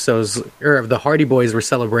Usos, or the Hardy Boys were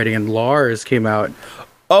celebrating and Lars came out.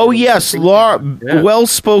 Oh, yes.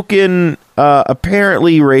 Well-spoken,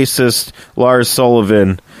 apparently racist Lars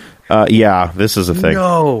Sullivan. This is a thing.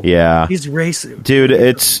 No. Yeah. He's racist.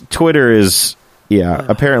 Dude, Twitter is... Yeah,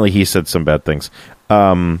 apparently he said some bad things. Is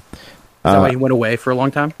that why he went away for a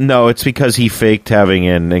long time? No, it's because he faked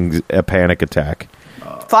having a panic attack.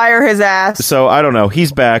 Fire his ass. So, I don't know.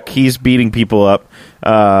 He's back. He's beating people up.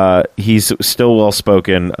 He's still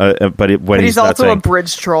well-spoken, but he's also not saying, a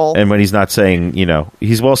bridge troll. And when he's not saying,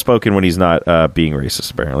 he's well-spoken when he's not being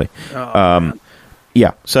racist, apparently.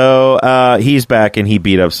 Yeah, so he's back, and he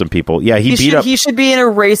beat up some people. Yeah, he should be in a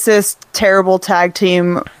racist, terrible tag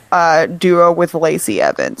team duo with Lacey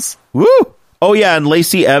Evans. Woo! Oh, yeah, and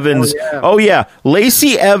Lacey Evans.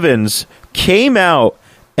 Lacey Evans came out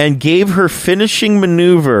and gave her finishing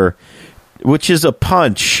maneuver, which is a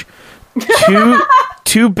punch,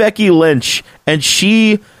 to Becky Lynch, and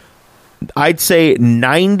she, I'd say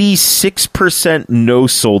 96%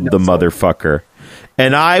 no-sold the motherfucker.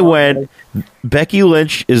 And I went, Becky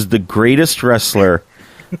Lynch is the greatest wrestler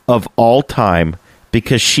of all time,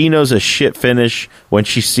 because she knows a shit finish when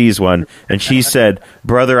she sees one. And she said,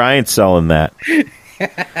 brother, I ain't selling that.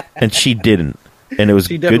 And she didn't. And it was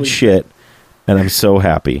good shit. And I'm so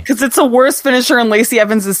happy. Because it's a worse finisher, and Lacey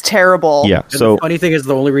Evans is terrible. Yeah. And the funny thing is,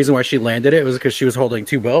 the only reason why she landed it was because she was holding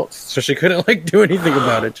two belts. So she couldn't do anything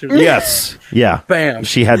about it. Yes. Yeah. Bam.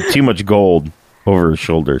 She had too much gold over her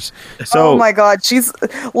shoulders. So, oh my god,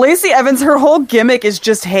 Lacey Evans, her whole gimmick is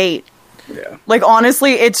just hate. Yeah. Like,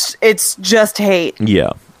 honestly, it's just hate.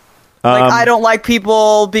 Yeah. Like, I don't like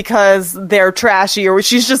people because they're trashy, or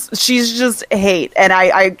she's just hate, and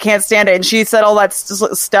I can't stand it. And she said all that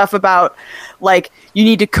stuff about, like, you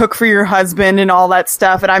need to cook for your husband and all that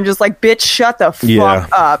stuff, and I'm just like, bitch, shut the fuck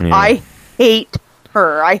up. Yeah. I hate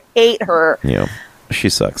her. Yeah. She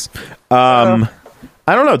sucks. I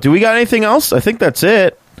don't know. Do we got anything else? I think that's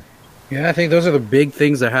it. Yeah, I think those are the big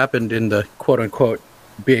things that happened in the quote-unquote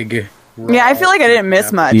big... Yeah, I feel like I didn't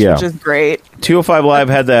miss much, which is great. 205 Live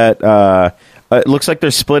had that. It looks like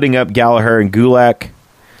they're splitting up Gallagher and Gulak.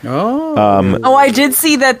 Oh. I did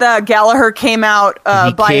see that the Gallagher came out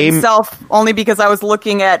by himself, only because I was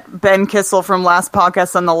looking at Ben Kissel from last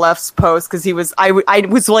podcast on the left's post, because I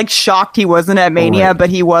was like shocked he wasn't at Mania, but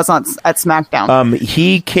he was at SmackDown.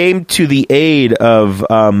 He came to the aid of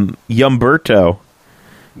Humberto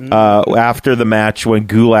after the match when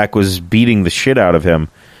Gulak was beating the shit out of him.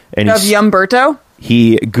 and Of Yumberto?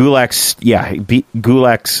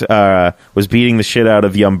 Gulak was beating the shit out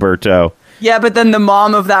of Yumberto. Yeah, but then the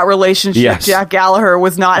mom of that relationship, Yes. Jack Gallagher,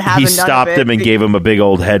 was not having He none stopped of it him and gave him a big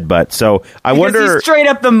old headbutt. So I because wonder. he's straight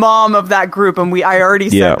up the mom of that group, and I already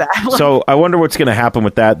said that. So I wonder what's going to happen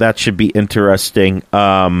with that. That should be interesting.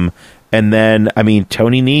 And then, I mean,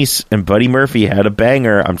 Tony Nese and Buddy Murphy had a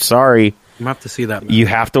banger. I'm sorry. I'm gonna have to see that. Man. You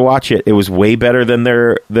have to watch it. It was way better than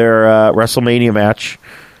their WrestleMania match.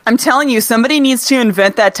 I'm telling you, somebody needs to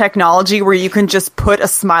invent that technology where you can just put a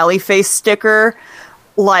smiley face sticker,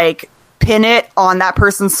 like pin it on that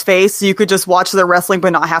person's face, so you could just watch their wrestling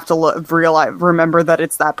but not have to remember that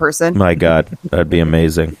it's that person. My God, that'd be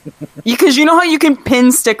amazing. Because you know how you can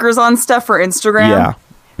pin stickers on stuff for Instagram? Yeah,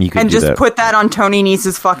 you could And do just that. put that on Tony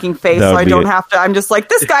Nese's fucking face, That so would I be don't it. have to. I'm just like,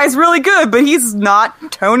 this guy's really good, but he's not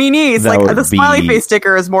Tony Nese. That Like, would the smiley be- face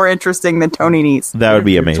sticker is more interesting than Tony Nese. That would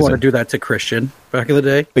be Just want to amazing. do that to Christian back in the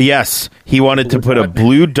day. Yes, he wanted to put a dot.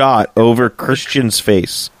 blue dot over Christian's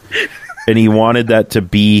face, and he wanted that to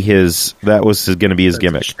be his. That was going to be his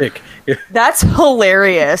gimmick. Shtick. That's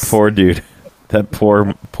hilarious. Poor dude, that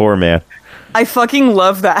poor man. I fucking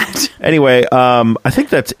love that. Anyway, I think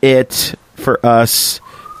that's it for us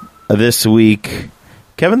this week.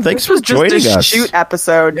 Kevin, thanks This for was just joining a us. shoot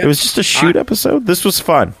episode. It was just a shoot episode. This was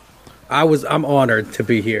fun. I'm honored to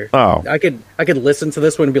be here. Oh. I could listen to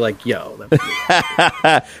this one and be like, yo,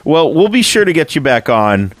 Well, we'll be sure to get you back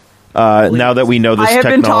on now that we know this I have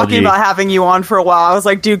been technology. talking about having you on for a while. I was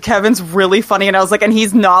like, dude, Kevin's really funny. And I was like, and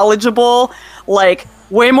he's knowledgeable, like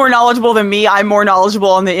way more knowledgeable than me. I'm more knowledgeable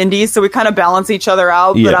on the indies. So we kind of balance each other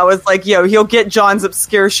out. But Yeah. I was like, yo, he'll get John's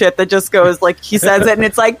obscure shit that just goes like, he says it and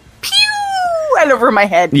it's like, pew, right over my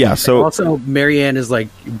head. Yeah, so also Marianne is like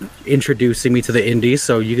introducing me to the indies,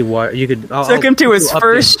 so you could watch. You could Took him to his keep you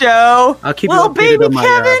first updated. show. I'll keep Little you updated baby on my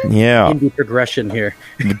Kevin. yeah, indie progression here.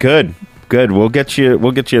 good. We'll get you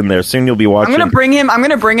in there soon. You'll be watching. I'm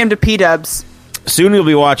gonna bring him to P-Dubs. Soon you'll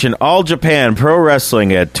be watching All Japan Pro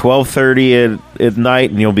Wrestling at 12:30 at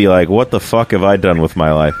night, and you'll be like, "What the fuck have I done with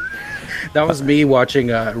my life?" That was me watching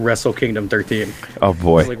Wrestle Kingdom 13. Oh I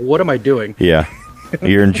boy, was like, what am I doing? yeah,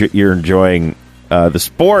 you're enjoying the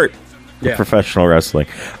sport of Yeah. professional wrestling.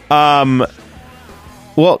 Well,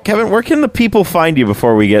 Kevin, where can the people find you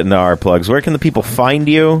before we get into our plugs? Where can the people find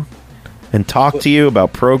you and talk to you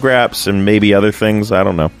about Prograps and maybe other things? I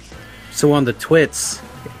don't know. So on the twits,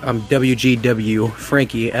 I'm WGW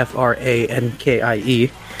Frankie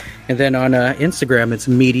FRANKIE, and then on Instagram it's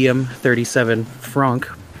Medium37 Frank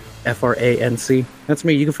FRANC. That's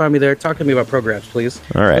me. You can find me there. Talk to me about programs, please.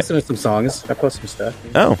 All right. Listen to some songs. I post some stuff.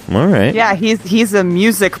 Oh, all right. Yeah, he's a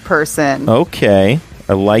music person. Okay.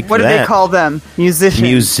 I like What do that. they call them? Musicians.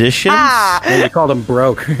 Musicians? Ah, And they call them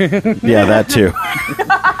broke. Yeah, that too.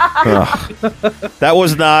 Ugh. That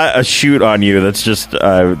was not a shoot on you. That's just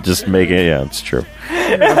making it. Yeah, it's true.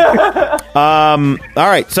 All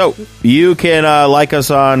right, so you can like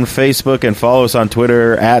us on Facebook and follow us on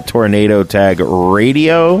Twitter at Tornado Tag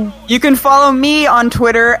Radio. you can follow me on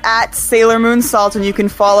Twitter at Sailor Moon Salt, and you can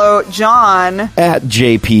follow John. At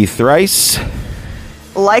JP Thrice.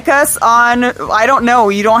 Like us on, I don't know,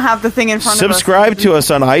 you don't have the thing in front Subscribe to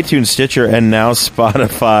us on iTunes, Stitcher, and now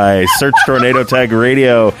Spotify. Search Tornado Tag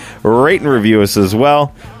Radio. Rate and review us as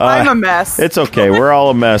well. I'm a mess. It's okay. We're all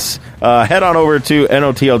a mess. Head on over to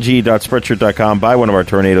notlg.spreadshirt.com. Buy one of our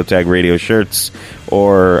Tornado Tag Radio shirts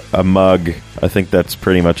or a mug. I think that's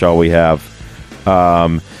pretty much all we have.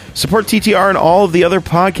 Support TTR and all of the other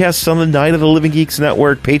podcasts on the Night of the Living Geeks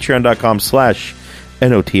Network.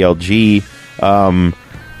 Patreon.com/NOTLG.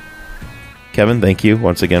 Kevin, thank you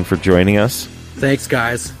once again for joining us. Thanks,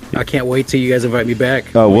 guys. I can't wait till you guys invite me back.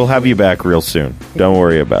 We'll have you back real soon. Don't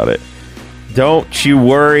worry about it. Don't you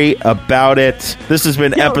worry about it. This has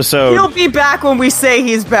been episode... He'll be back when we say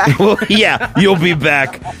he's back. Well, yeah, you'll be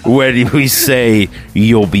back when we say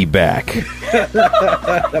you'll be back.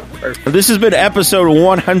 This has been episode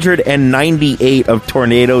 198 of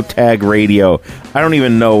Tornado Tag Radio. I don't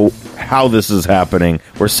even know how this is happening.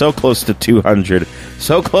 We're so close to 200.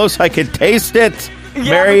 So close I can taste it.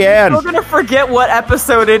 Marianne. We're going to forget what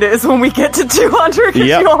episode it is when we get to 200 because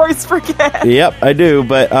Yep. you always forget. Yep, I do.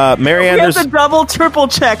 But Marianne, We have there's... to double, triple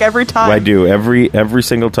check every time. I do every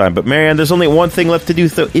single time. But Marianne, there's only one thing left to do.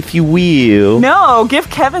 So if you will, No, give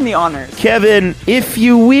Kevin the honors. Kevin, if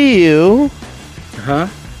you will, Huh?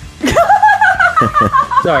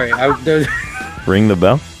 Sorry. ring the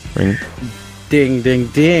bell. Ring. Ding, ding,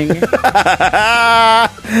 ding.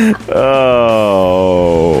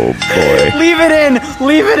 Oh boy. Leave it in.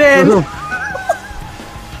 Leave it in.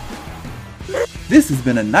 This has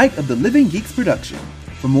been a Night of the Living Geeks production.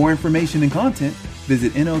 For more information and content,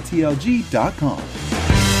 Visit NOTLG.com.